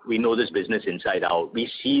ago, we know this business inside out. We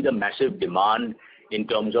see the massive demand in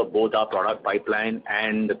terms of both our product pipeline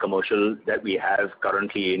and the commercial that we have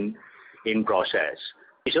currently in process.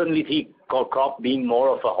 We certainly see crop being more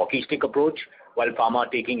of a hockey stick approach, while pharma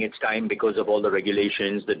taking its time because of all the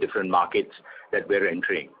regulations, the different markets that we're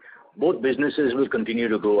entering. Both businesses will continue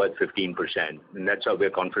to grow at 15%, and that's how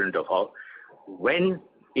we're confident of how. When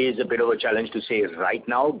is a bit of a challenge to say right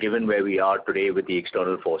now, given where we are today with the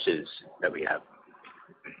external forces that we have.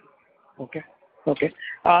 Okay.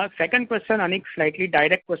 Second question, Anik, slightly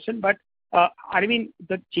direct question, but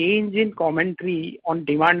the change in commentary on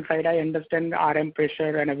demand side, I understand RM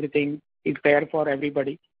pressure and everything is there for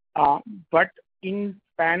everybody. But in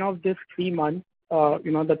span of this 3 months,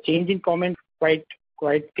 the change in comments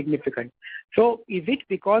quite significant. So is it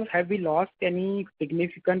because have we lost any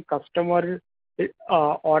significant customer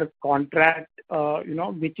or contract,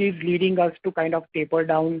 which is leading us to kind of taper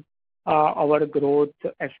down our growth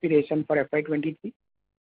aspiration for FY23?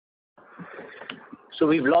 So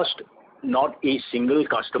we've lost not a single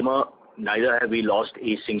customer, neither have we lost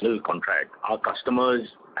a single contract. Our customers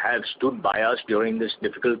have stood by us during this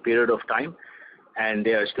difficult period of time, and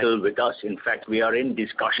they are still with us. In fact, we are in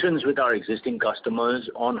discussions with our existing customers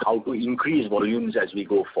on how to increase volumes as we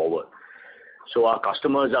go forward. So our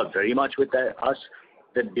customers are very much with us.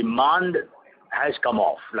 The demand has come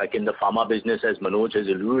off, like in the pharma business, as Manoj has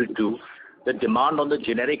alluded to. The demand on the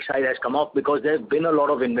generic side has come off because there's been a lot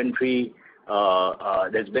of inventory.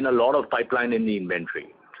 There's been a lot of pipeline in the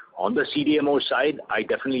inventory. On the CDMO side, I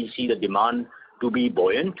definitely see the demand to be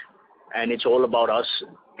buoyant, and it's all about us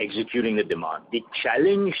executing the demand. The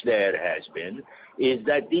challenge there has been is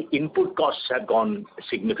that the input costs have gone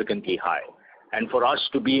significantly high. And for us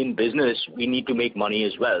to be in business, we need to make money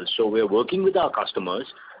as well. So we're working with our customers,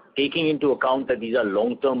 taking into account that these are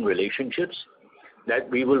long-term relationships, that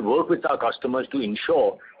we will work with our customers to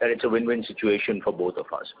ensure that it's a win-win situation for both of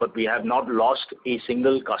us. But we have not lost a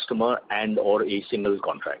single customer and or a single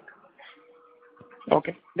contract.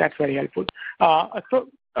 Okay, that's very helpful. So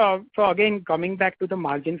again, coming back to the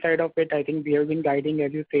margin side of it, I think we have been guiding,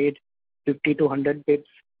 as you said, 50 to 100 bits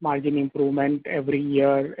margin improvement every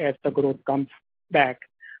year as the growth comes back.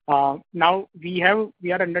 Now we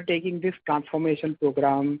are undertaking this transformation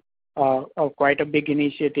program, quite a big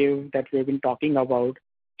initiative that we've been talking about.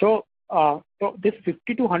 So this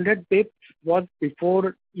 50 to 100 bits was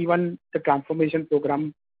before even the transformation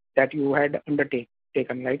program that you had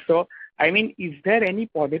undertaken, right? So I mean, is there any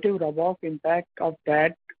positive rub-off impact of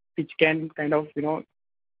that which can kind of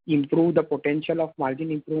improve the potential of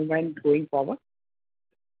margin improvement going forward?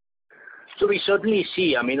 So we certainly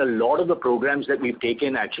see, I mean, a lot of the programs that we've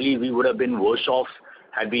taken, actually, we would have been worse off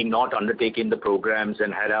had we not undertaken the programs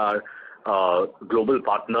and had our global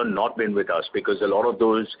partner not been with us, because a lot of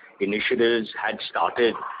those initiatives had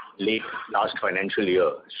started late last financial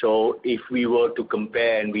year. So if we were to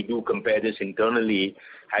compare, and we do compare this internally,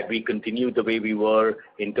 had we continued the way we were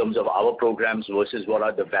in terms of our programs versus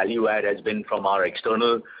what the value add has been from our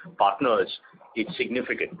external partners, it's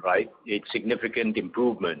significant, right? It's significant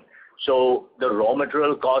improvement. So the raw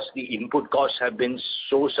material costs, the input costs have been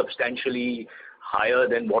so substantially higher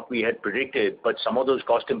than what we had predicted, but some of those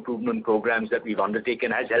cost improvement programs that we've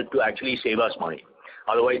undertaken has helped to actually save us money.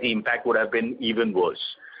 Otherwise, the impact would have been even worse.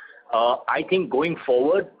 I think going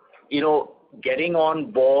forward, getting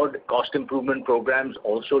on board cost improvement programs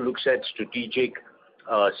also looks at strategic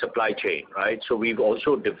supply chain, right? So we've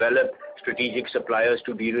also developed strategic suppliers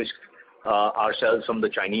to de-risk ourselves from the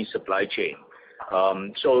Chinese supply chain.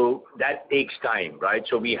 So that takes time, right?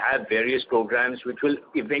 So we have various programs which will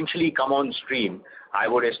eventually come on stream, I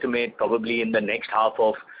would estimate probably in the next half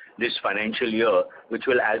of this financial year, which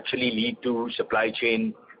will actually lead to supply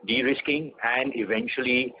chain de-risking and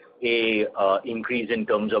eventually a increase in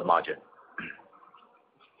terms of margin.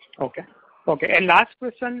 Okay. And last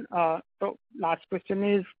question. So last question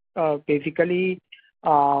is basically,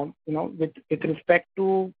 with respect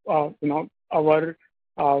to our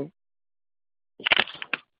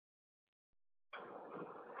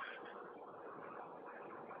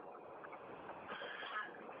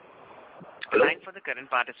The line for the current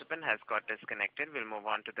participant has got disconnected. We'll move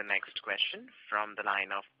on to the next question from the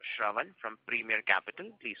line of Shravan from Premier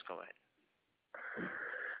Capital. Please go ahead.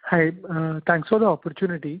 Hi, thanks for the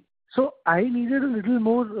opportunity. So I needed a little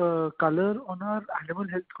more color on our animal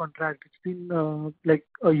health contract. It's been like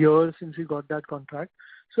a year since we got that contract.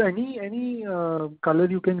 So any color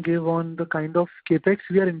you can give on the kind of capex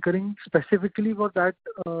we are incurring specifically for that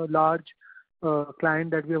large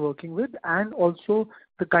client that we are working with, and also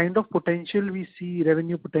the kind of potential we see,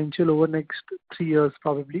 revenue potential over next 3 years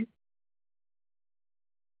probably.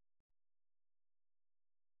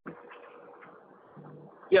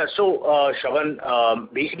 Yeah, so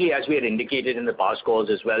Shravan, basically as we had indicated in the past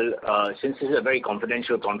calls as well, since this is a very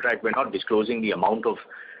confidential contract, we're not disclosing the amount of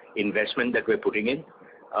investment that we're putting in.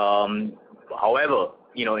 However,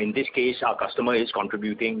 in this case, our customer is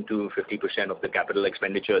contributing to 50% of the capital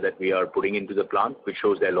expenditure that we are putting into the plant, which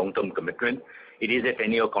shows their long-term commitment. It is a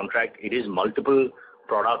 10-year contract. It is multiple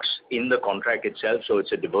products in the contract itself, so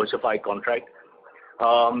it's a diversified contract.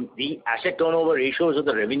 The asset turnover ratios of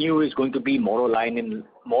the revenue is going to be more or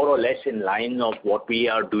less in line of what we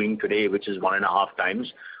are doing today, which is 1.5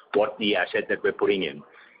 times what the asset that we're putting in.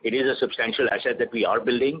 It is a substantial asset that we are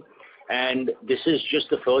building, and this is just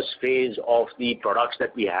the first phase of the products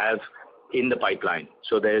that we have in the pipeline.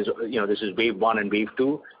 So there's, this is wave 1 and wave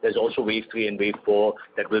 2. There's also wave 3 and wave 4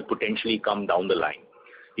 that will potentially come down the line.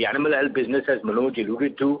 The animal health business, as Manoj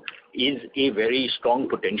alluded to, is a very strong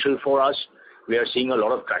potential for us. We are seeing a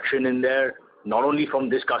lot of traction in there, not only from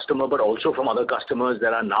this customer, but also from other customers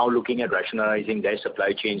that are now looking at rationalizing their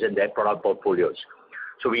supply chains and their product portfolios.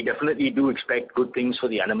 So we definitely do expect good things for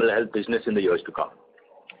the animal health business in the years to come.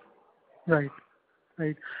 Right.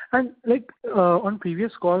 And like on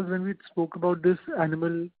previous calls when we spoke about this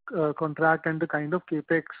animal contract and the kind of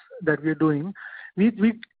capex that we are doing,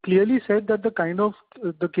 we clearly said that the kind of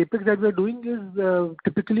the capex that we are doing is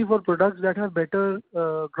typically for products that have better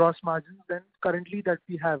gross margins than currently that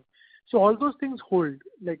we have. So all those things hold,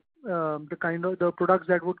 like the kind of the products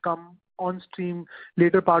that would come on stream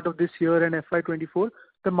later part of this year and FY24,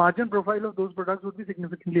 the margin profile of those products would be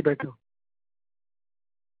significantly better.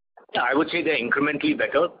 Yeah, I would say they're incrementally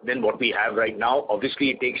better than what we have right now. Obviously,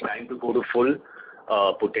 it takes time to go to full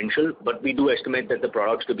potential, but we do estimate that the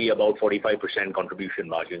products to be about 45% contribution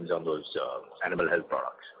margins on those animal health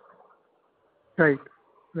products. Right.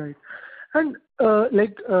 Right. And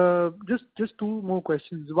just two more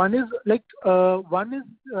questions. One is we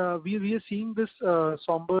are seeing this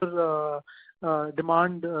somber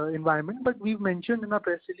demand environment, but we've mentioned in our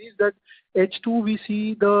press release that H2 we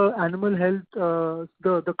see the animal health,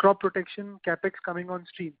 the crop protection capex coming on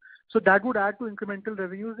stream. So that would add to incremental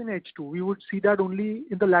revenues in H2. We would see that only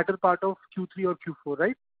in the latter part of Q3 or Q4,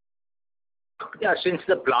 right? Yeah, since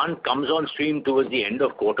the plant comes on stream towards the end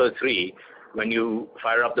of quarter 3, when you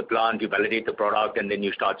fire up the plant, you validate the product, and then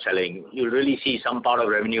you start selling, you'll really see some part of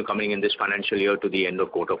revenue coming in this financial year to the end of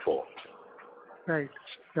quarter 4. Right.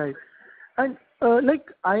 Right. And this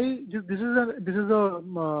is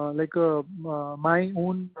my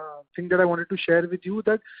own thing that I wanted to share with you,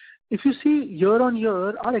 that if you see year on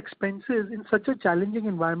year, our expenses in such a challenging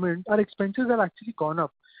environment, our expenses have actually gone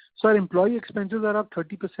up. So our employee expenses are up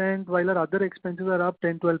 30%, while our other expenses are up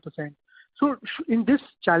 10-12%. So in this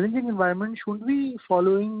challenging environment, should we be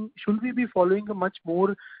following a much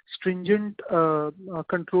more stringent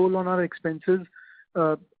control on our expenses,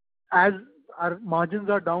 as our margins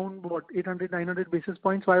are down 800-900 basis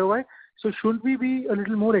points YOY? So should we be a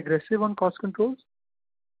little more aggressive on cost controls?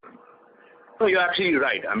 No, you're absolutely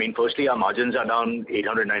right. I mean, firstly, our margins are down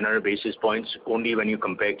 800-900 basis points only when you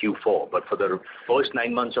compare Q4. But for the first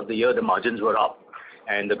 9 months of the year, the margins were up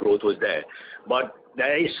and the growth was there. But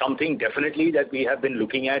there is something definitely that we have been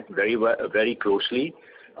looking at very closely.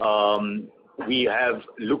 We have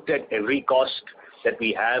looked at every cost that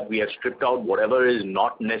we have. We have stripped out whatever is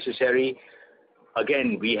not necessary.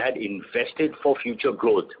 Again, we had invested for future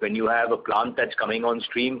growth. When you have a plant that's coming on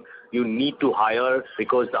stream, you need to hire,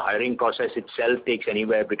 because the hiring process itself takes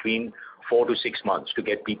anywhere between 4 to 6 months to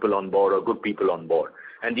get people on board, or good people on board.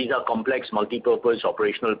 And these are complex, multi-purpose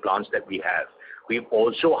operational plants that we have. We've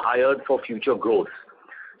also hired for future growth.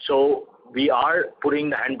 So we are putting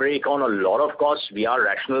the handbrake on a lot of costs. We are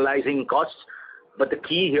rationalizing costs. But the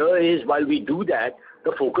key here is, while we do that,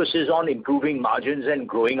 the focus is on improving margins and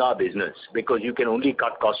growing our business, because you can only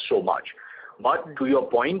cut costs so much. But to your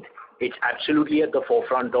point, it's absolutely at the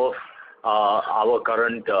forefront of our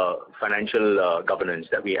current financial governance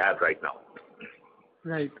that we have right now.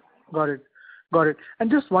 Right. Got it. And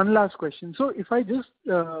just one last question. So if I just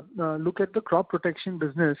look at the crop protection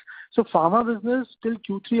business, so pharma business till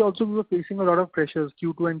Q3 also we were facing a lot of pressures,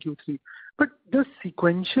 Q2 and Q3. But the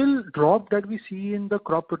sequential drop that we see in the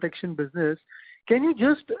crop protection business, can you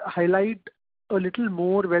just highlight a little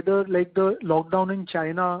more whether, like, the lockdown in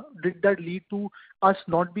China, did that lead to us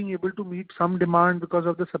not being able to meet some demand because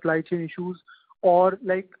of the supply chain issues, or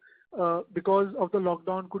because of the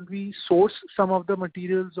lockdown, could we source some of the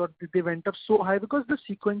materials, or did they went up so high? Because the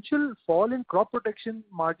sequential fall in crop protection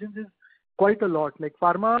margins is quite a lot. Like,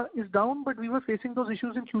 pharma is down, but we were facing those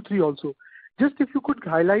issues in Q3 also. Just if you could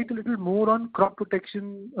highlight a little more on crop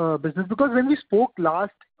protection business, because when we spoke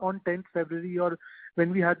last on 10th February, or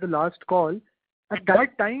when we had the last call, at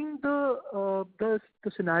that time the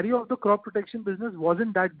scenario of the crop protection business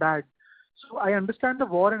wasn't that bad. So I understand the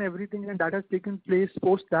war and everything, and that has taken place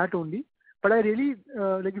post that only. But I really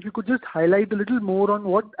if you could just highlight a little more on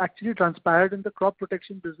what actually transpired in the crop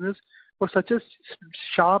protection business for such a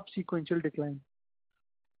sharp sequential decline.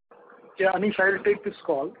 Yeah, Anish, I'll take this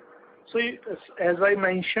call. So as I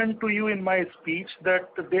mentioned to you in my speech, that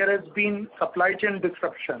there has been supply chain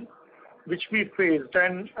disruption which we faced,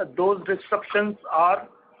 and those disruptions are,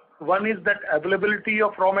 one is that availability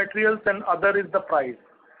of raw materials, and other is the price.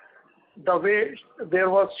 The way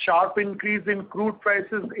there was sharp increase in crude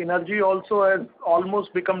prices, energy also has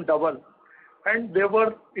almost become double, and there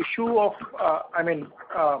were issue of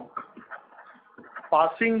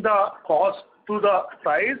passing the cost to the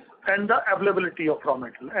price and the availability of raw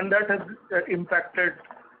material, and that has impacted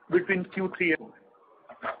between Q3 and.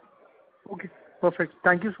 Okay, perfect.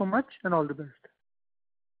 Thank you so much, and all the best.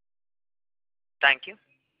 Thank you.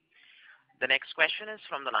 The next question is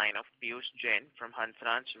from the line of Piyush Jain from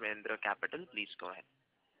Hansraj Vendra Capital. Please go ahead.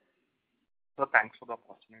 So thanks for the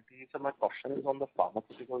opportunity. So my question is on the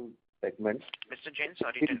pharmaceutical segment. Mr. Jain,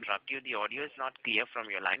 sorry to interrupt you. The audio is not clear from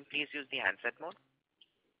your line. Please use the handset mode.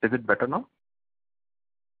 Is it better now?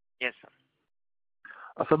 Yes, sir.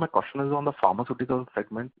 So my question is on the pharmaceutical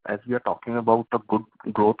segment. As we are talking about a good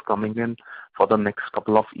growth coming in for the next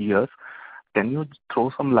couple of years, can you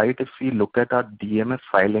throw some light? If we look at our DMF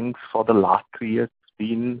filings for the last 3 years, it's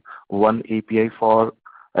been one API for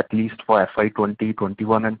at least for FY20,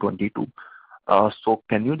 21 and 22. So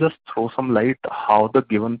can you just throw some light how the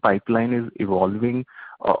given pipeline is evolving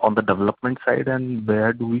on the development side, and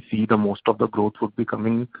where do we see the most of the growth would be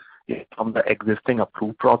coming from the existing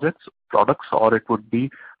approved products, or it would be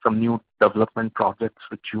some new development projects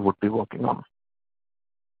which you would be working on?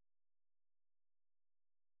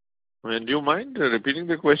 Do you mind repeating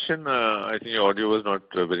the question? I think your audio was not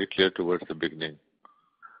very clear towards the beginning.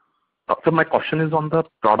 So my question is on the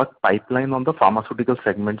product pipeline on the pharmaceutical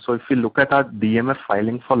segment. So if you look at our DMF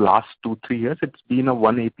filing for last 2-3 years, it's been a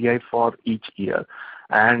one API for each year.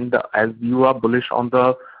 And as you are bullish on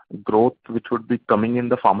the growth which would be coming in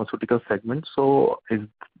the pharmaceutical segment, so is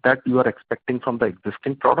that you are expecting from the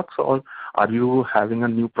existing products, or are you having a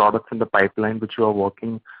new product in the pipeline which you are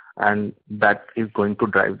working and that is going to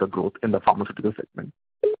drive the growth in the pharmaceutical segment?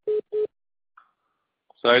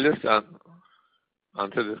 So I'll just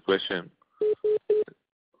answer this question.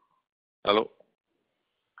 Hello?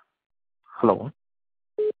 Hello?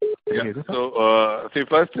 Yeah. So, see,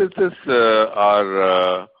 first is this,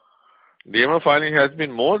 our DMF filing has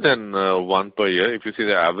been more than one per year. If you see,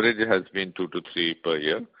 the average has been 2 to 3 per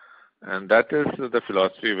year. And that is the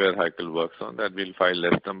philosophy where Hikal works on, that we'll file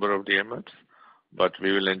less number of DMFs, but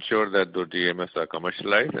we will ensure that the DMFs are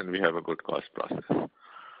commercialized and we have a good cost process.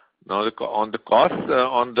 Now, on the cost,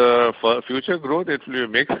 on the future growth, it will be a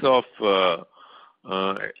mix of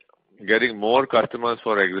getting more customers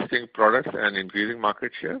for existing products and increasing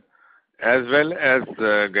market share, as well as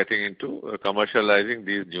getting into commercializing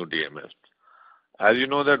these new DMFs. As you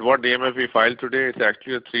know that what DMF we file today, it's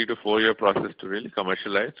actually a 3 to 4 year process to really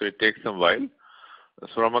commercialize, so it takes some while. So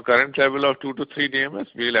from a current level of 2 to 3 DMFs,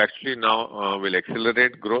 we'll actually now will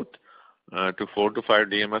accelerate growth to 4 to 5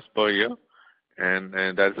 DMFs per year. And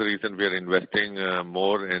that's the reason we are investing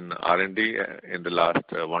more in R&D in the last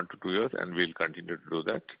 1 to 2 years, and we'll continue to do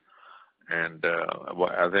that. And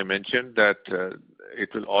as I mentioned, that it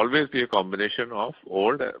will always be a combination of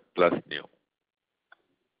old plus new.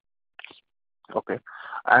 Okay.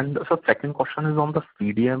 And so second question is on the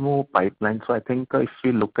CDMO pipeline. So I think if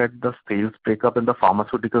we look at the sales breakup in the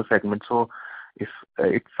pharmaceutical segment, so if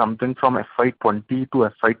it's something from FY20 to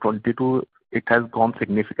FY22, it has gone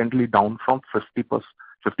significantly down from 54%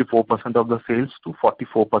 of the sales to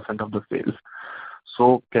 44% of the sales.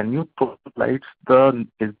 So can you throw light,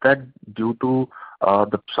 is that due to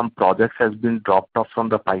some projects has been dropped off from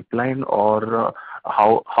the pipeline, or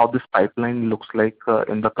how this pipeline looks like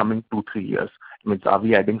in the coming 2-3 years? I mean, are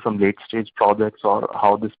we adding some late stage projects, or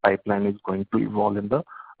how this pipeline is going to evolve in the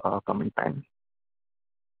coming time?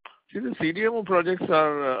 See, the CDMO projects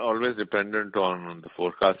are always dependent on the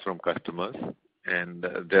forecast from customers, and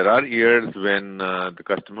there are years when the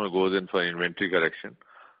customer goes in for inventory correction,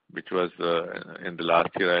 which was in the last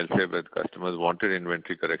year, I'll say, that customers wanted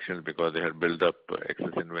inventory corrections because they had built up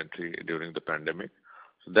excess inventory during the pandemic.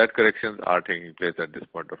 So that corrections are taking place at this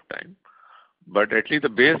point of time. But at least the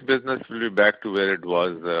base business will be back to where it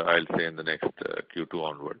was, I'll say, in the next Q2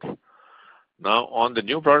 onwards. Now, on the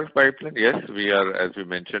new product pipeline, yes, we are, as we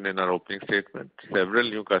mentioned in our opening statement, several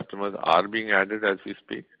new customers are being added as we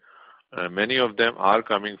speak. Many of them are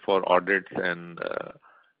coming for audits and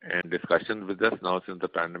discussions with us now since the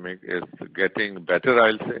pandemic is getting better,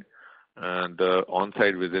 I'll say. The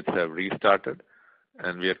on-site visits have restarted,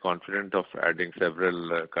 and we are confident of adding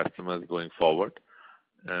several customers going forward.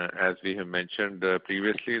 As we have mentioned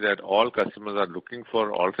previously, that all customers are looking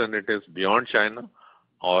for alternatives beyond China,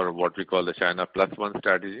 or what we call the China Plus One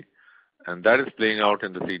strategy. And that is playing out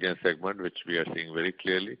in the CDMO segment, which we are seeing very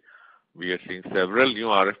clearly. We are seeing several new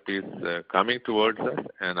RFPs coming towards us,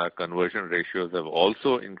 and our conversion ratios have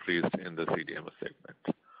also increased in the CDMO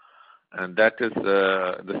segment. And that is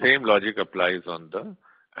the same logic applies on the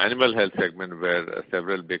animal health segment, where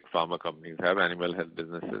several big pharma companies have animal health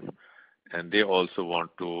businesses, and they also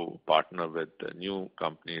want to partner with new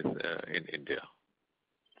companies in India.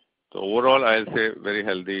 So overall, I'll say very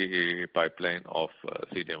healthy pipeline of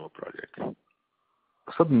CDMO projects.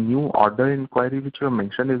 So the new order inquiry which you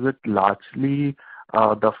mentioned, is it largely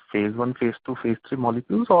the phase 1, phase 2, phase 3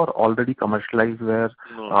 molecules, or already commercialized where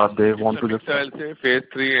they want to just... I'll say phase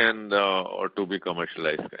 3 and or to be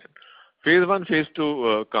commercialized kind. Phase 1, phase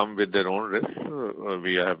 2 come with their own risks.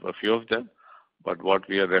 We have a few of them, but what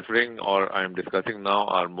we are referring or I am discussing now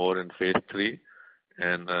are more in phase 3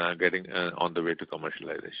 and getting on the way to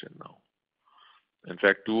commercialization now. In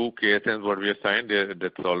fact, 2 KSMs what we have signed,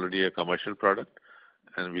 that's already a commercial product,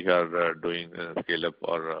 and we are doing scale up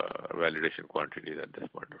or validation quantities at this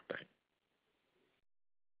point of time.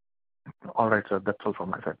 All right, sir. That's all from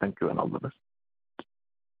my side. Thank you and all the best.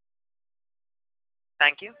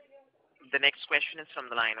 Thank you. The next question is from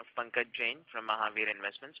the line of Pankaj Jain from Mahavir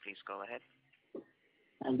Investments. Please go ahead.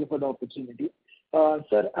 Thank you for the opportunity.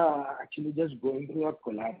 Sir, actually just going through your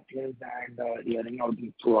collaterals and hearing out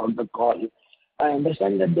throughout the call, I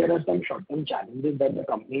understand that there are some short-term challenges that the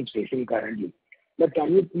company is facing currently. But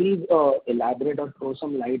can you please elaborate or throw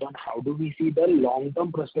some light on how do we see the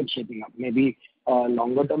long-term prospects shaping up, maybe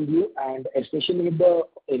longer-term view, and especially with the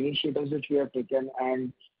initiatives which we have taken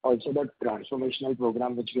and also the transformational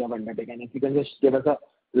program which we have undertaken. If you can just give us a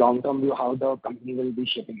long-term view how the company will be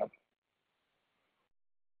shaping up.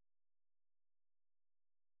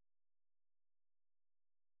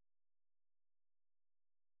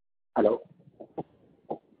 Hello?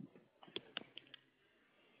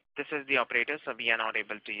 This is the operator, so we are not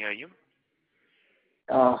able to hear you.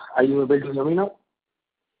 Are you able to hear me now?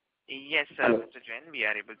 Yes, sir, Hello. Mr. Jain, we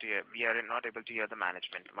are able to hear. We are not able to hear the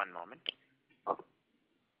management. One moment. Okay.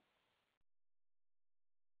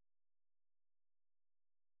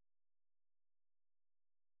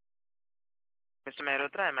 Mr.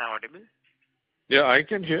 Mehrotra, am I audible? Yeah, I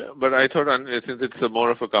can hear, but I thought since it's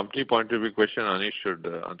more of a company point of view question, Anish should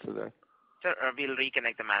answer that. Sir, we'll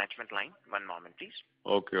reconnect the management line. One moment, please.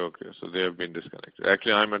 Okay. So they have been disconnected.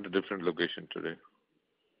 Actually, I'm at a different location today.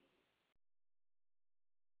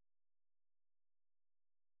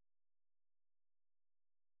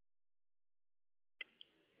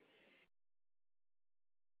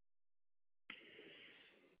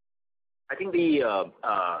 I think the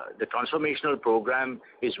transformational program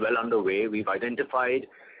is well underway. We've identified,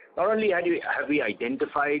 not only have we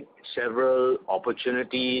identified several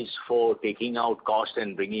opportunities for taking out cost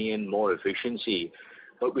and bringing in more efficiency,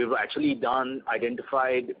 but we've actually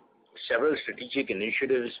identified several strategic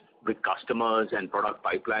initiatives with customers and product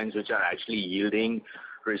pipelines which are actually yielding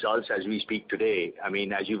results as we speak today. I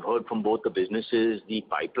mean, as you've heard from both the businesses, the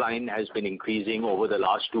pipeline has been increasing over the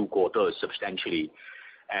last 2 quarters substantially.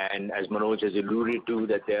 And as Manoj has alluded to,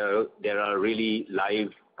 that there are really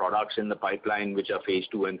live products in the pipeline which are phase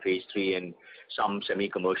 2 and phase 3 and some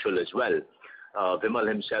semi-commercial as well. Vimal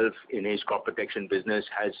himself in his crop protection business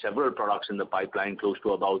has several products in the pipeline, close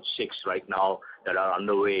to about 6 right now that are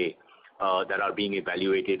underway, that are being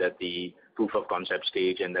evaluated at the proof of concept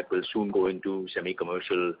stage and that will soon go into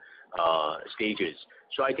semi-commercial stages.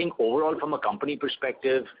 So I think overall from a company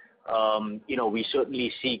perspective, we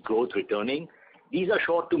certainly see growth returning. These are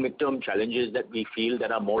short to mid-term challenges that we feel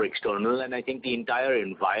that are more external, and I think the entire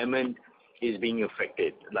environment is being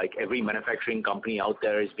affected. Like every manufacturing company out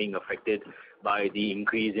there is being affected by the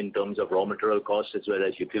increase in terms of raw material costs as well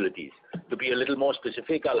as utilities. To be a little more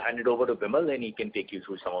specific, I'll hand it over to Vimal and he can take you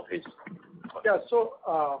through some of his. Yeah, so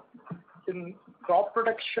in crop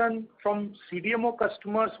protection from CDMO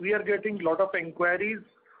customers, we are getting a lot of inquiries.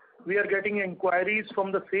 We are getting inquiries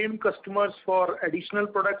from the same customers for additional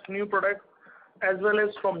products, new products, as well as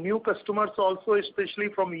from new customers also, especially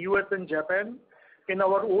from US and Japan. In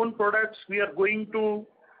our own products, we are going to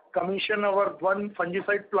commission our one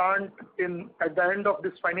fungicide plant at the end of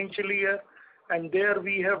this financial year, and there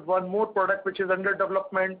we have one more product which is under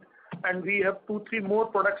development, and we have 2-3 more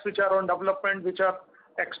products which are on development which are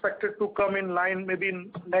expected to come in line maybe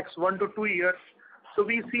in next 1 to 2 years. So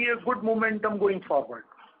we see a good momentum going forward.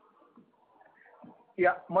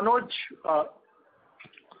 Yeah, Manoj,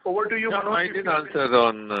 over to you, Manoj. I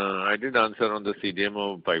did answer on the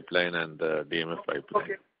CDMO pipeline and the DMF pipeline.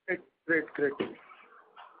 Okay, great.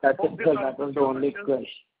 That was the only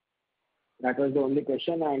question. That was the only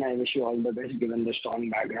question, and I wish you all the best given the strong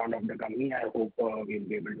background of the company. I hope we'll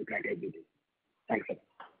be able to crack everything. Thanks, sir.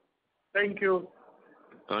 Thank you.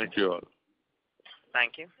 Thank you all.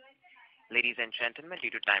 Thank you. Ladies and gentlemen, due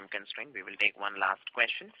to time constraint, we will take one last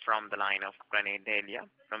question from the line of Pranay Delia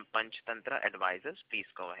from Panchtantra Advisors. Please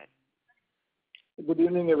go ahead. Good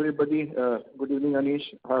evening, everybody. Good evening,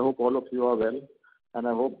 Anish. I hope all of you are well, and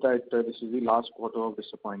I hope that this is the last quarter of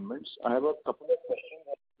disappointments. I have a couple of questions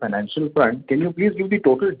on the financial front. Can you please give the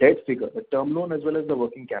total debt figure, the term loan as well as the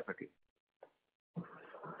working capital?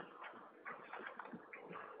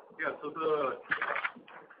 The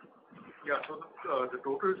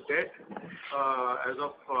total debt as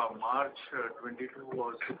of March 22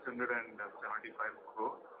 was 675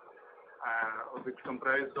 crore, which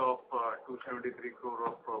comprised of 273 crore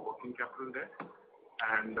of working capital debt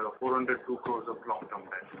and 402 crores of long-term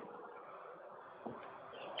debt.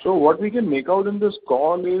 So what we can make out in this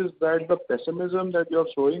call is that the pessimism that you're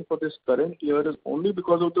showing for this current year is only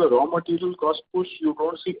because of the raw material cost push. You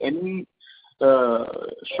don't see any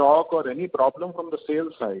shock or any problem from the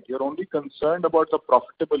sales side. You're only concerned about the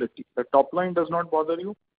profitability. The top line does not bother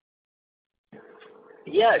you?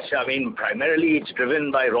 Yes, I mean, primarily it's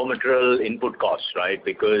driven by raw material input costs, right?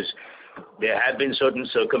 Because there have been certain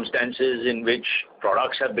circumstances in which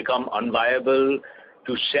products have become unviable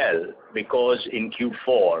to sell because in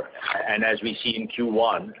Q4 and as we see in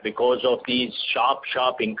Q1, because of these sharp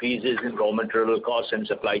increases in raw material costs and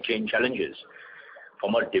supply chain challenges.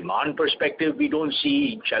 From a demand perspective, we don't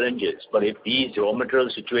see challenges, but if these raw material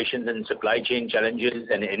situations and supply chain challenges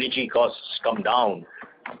and energy costs come down,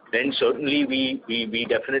 then certainly we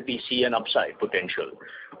definitely see an upside potential.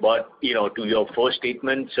 But, to your first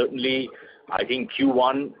statement, certainly I think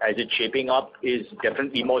Q1 as it's shaping up is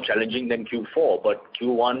definitely more challenging than Q4, but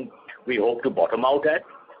Q1 we hope to bottom out at,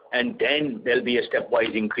 and then there'll be a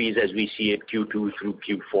stepwise increase as we see it Q2 through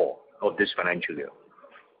Q4 of this financial year.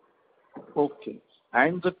 Okay.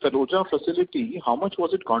 And the Taloja facility, how much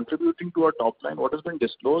was it contributing to our top line? What has been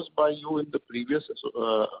disclosed by you in the previous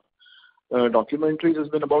documentaries has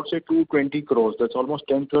been about, say, 220 crores. That's almost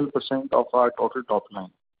 10-12% of our total top line.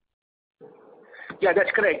 Yeah,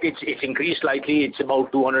 that's correct. It's increased slightly. It's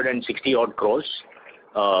about 260 odd crores.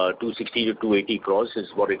 260 to 280 crores is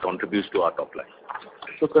what it contributes to our top line.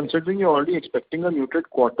 So considering you're already expecting a muted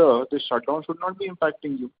quarter, this shutdown should not be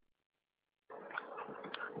impacting you.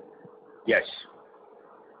 Yes.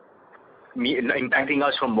 Impacting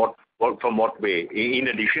us from what way? In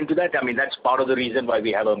addition to that, I mean, that's part of the reason why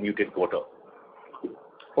we have a muted quarter.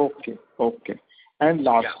 Okay. And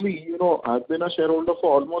lastly, I've been a shareholder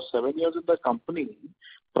for almost 7 years in the company.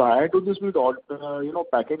 Prior to this, we'd all,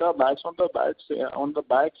 packet our bags on the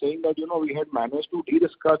back saying that, we had managed to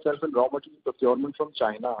de-risk ourselves in raw material procurement from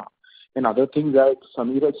China and other things that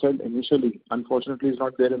Samir had said initially. Unfortunately, he's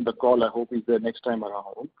not there in the call. I hope he's there next time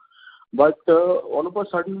around. But all of a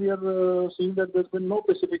sudden, we are seeing that there's been no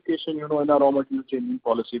precipitation, in our raw material changing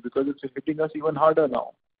policy because it's hitting us even harder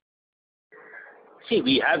now. See,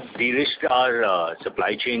 we have de-risked our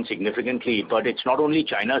supply chain significantly, but it's not only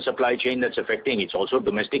China supply chain that's affecting, it's also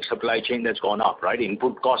domestic supply chain that's gone up, right?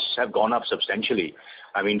 Input costs have gone up substantially.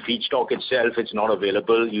 I mean, feedstock itself, it's not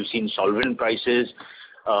available. You've seen solvent prices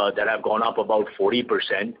that have gone up about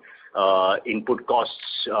 40%. Input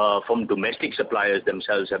costs from domestic suppliers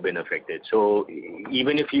themselves have been affected. So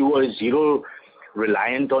even if you were zero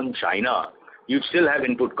reliant on China, you'd still have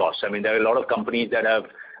input costs. I mean, there are a lot of companies that have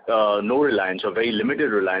no reliance or very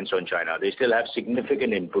limited reliance on China. They still have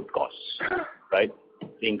significant input costs, right?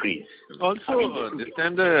 Increase. Also, this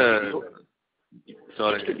time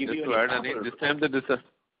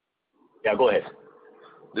Yeah, go ahead.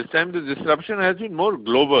 This time the disruption has been more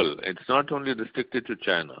global. It's not only restricted to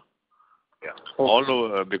China. Yeah. All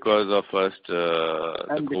over because of first the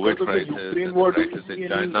COVID crisis, the crisis in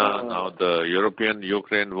China, now the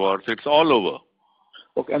European-Ukraine war. So it's all over.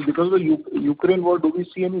 Okay, and because of the Ukraine war, do we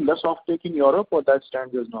see any less offtake in Europe or that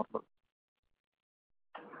stands as normal?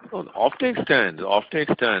 No, offtake stands.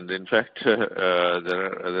 In fact,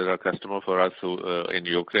 there are customers for us who in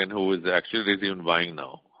Ukraine who is actually resumed buying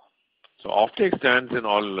now. So offtake stands in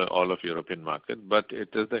all of European market, but it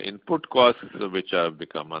is the input costs which have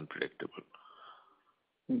become unpredictable.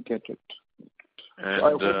 Get it. And so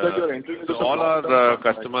I hope that you're entering into all our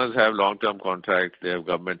customers have long-term contracts. They have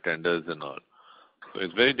government tenders and all. So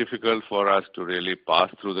it's very difficult for us to really pass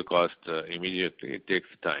through the cost immediately. It takes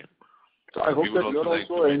time. So I hope that you're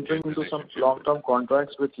also entering into some long-term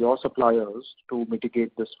contracts with your suppliers to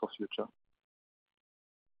mitigate this for future.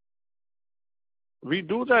 We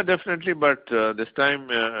do that definitely, but this time,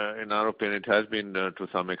 in our opinion, it has been to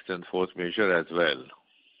some extent force majeure as well.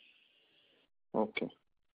 Okay.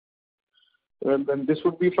 Well, then this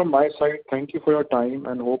would be from my side. Thank you for your time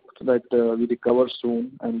and hope that we recover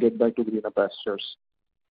soon and get back to greener pastures.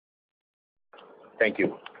 Thank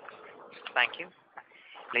you. Thank you.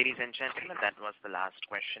 Ladies and gentlemen, that was the last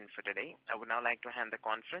question for today. I would now like to hand the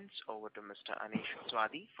conference over to Mr. Anish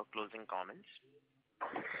Swadi for closing comments.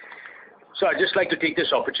 So I'd just like to take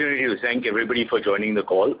this opportunity to thank everybody for joining the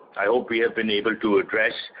call. I hope we have been able to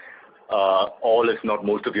address all, if not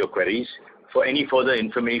most of your queries. For any further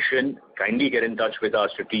information, kindly get in touch with our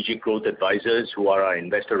strategic growth advisors who are our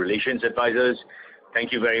investor relations advisors.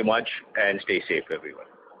 Thank you very much and stay safe, everyone.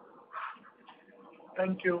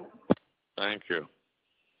 Thank you. Thank you.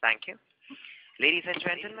 Thank you. Ladies and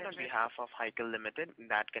gentlemen, on behalf of Hikal Limited,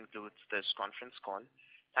 that concludes this conference call.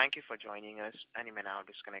 Thank you for joining us, and you may now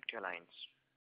disconnect your lines.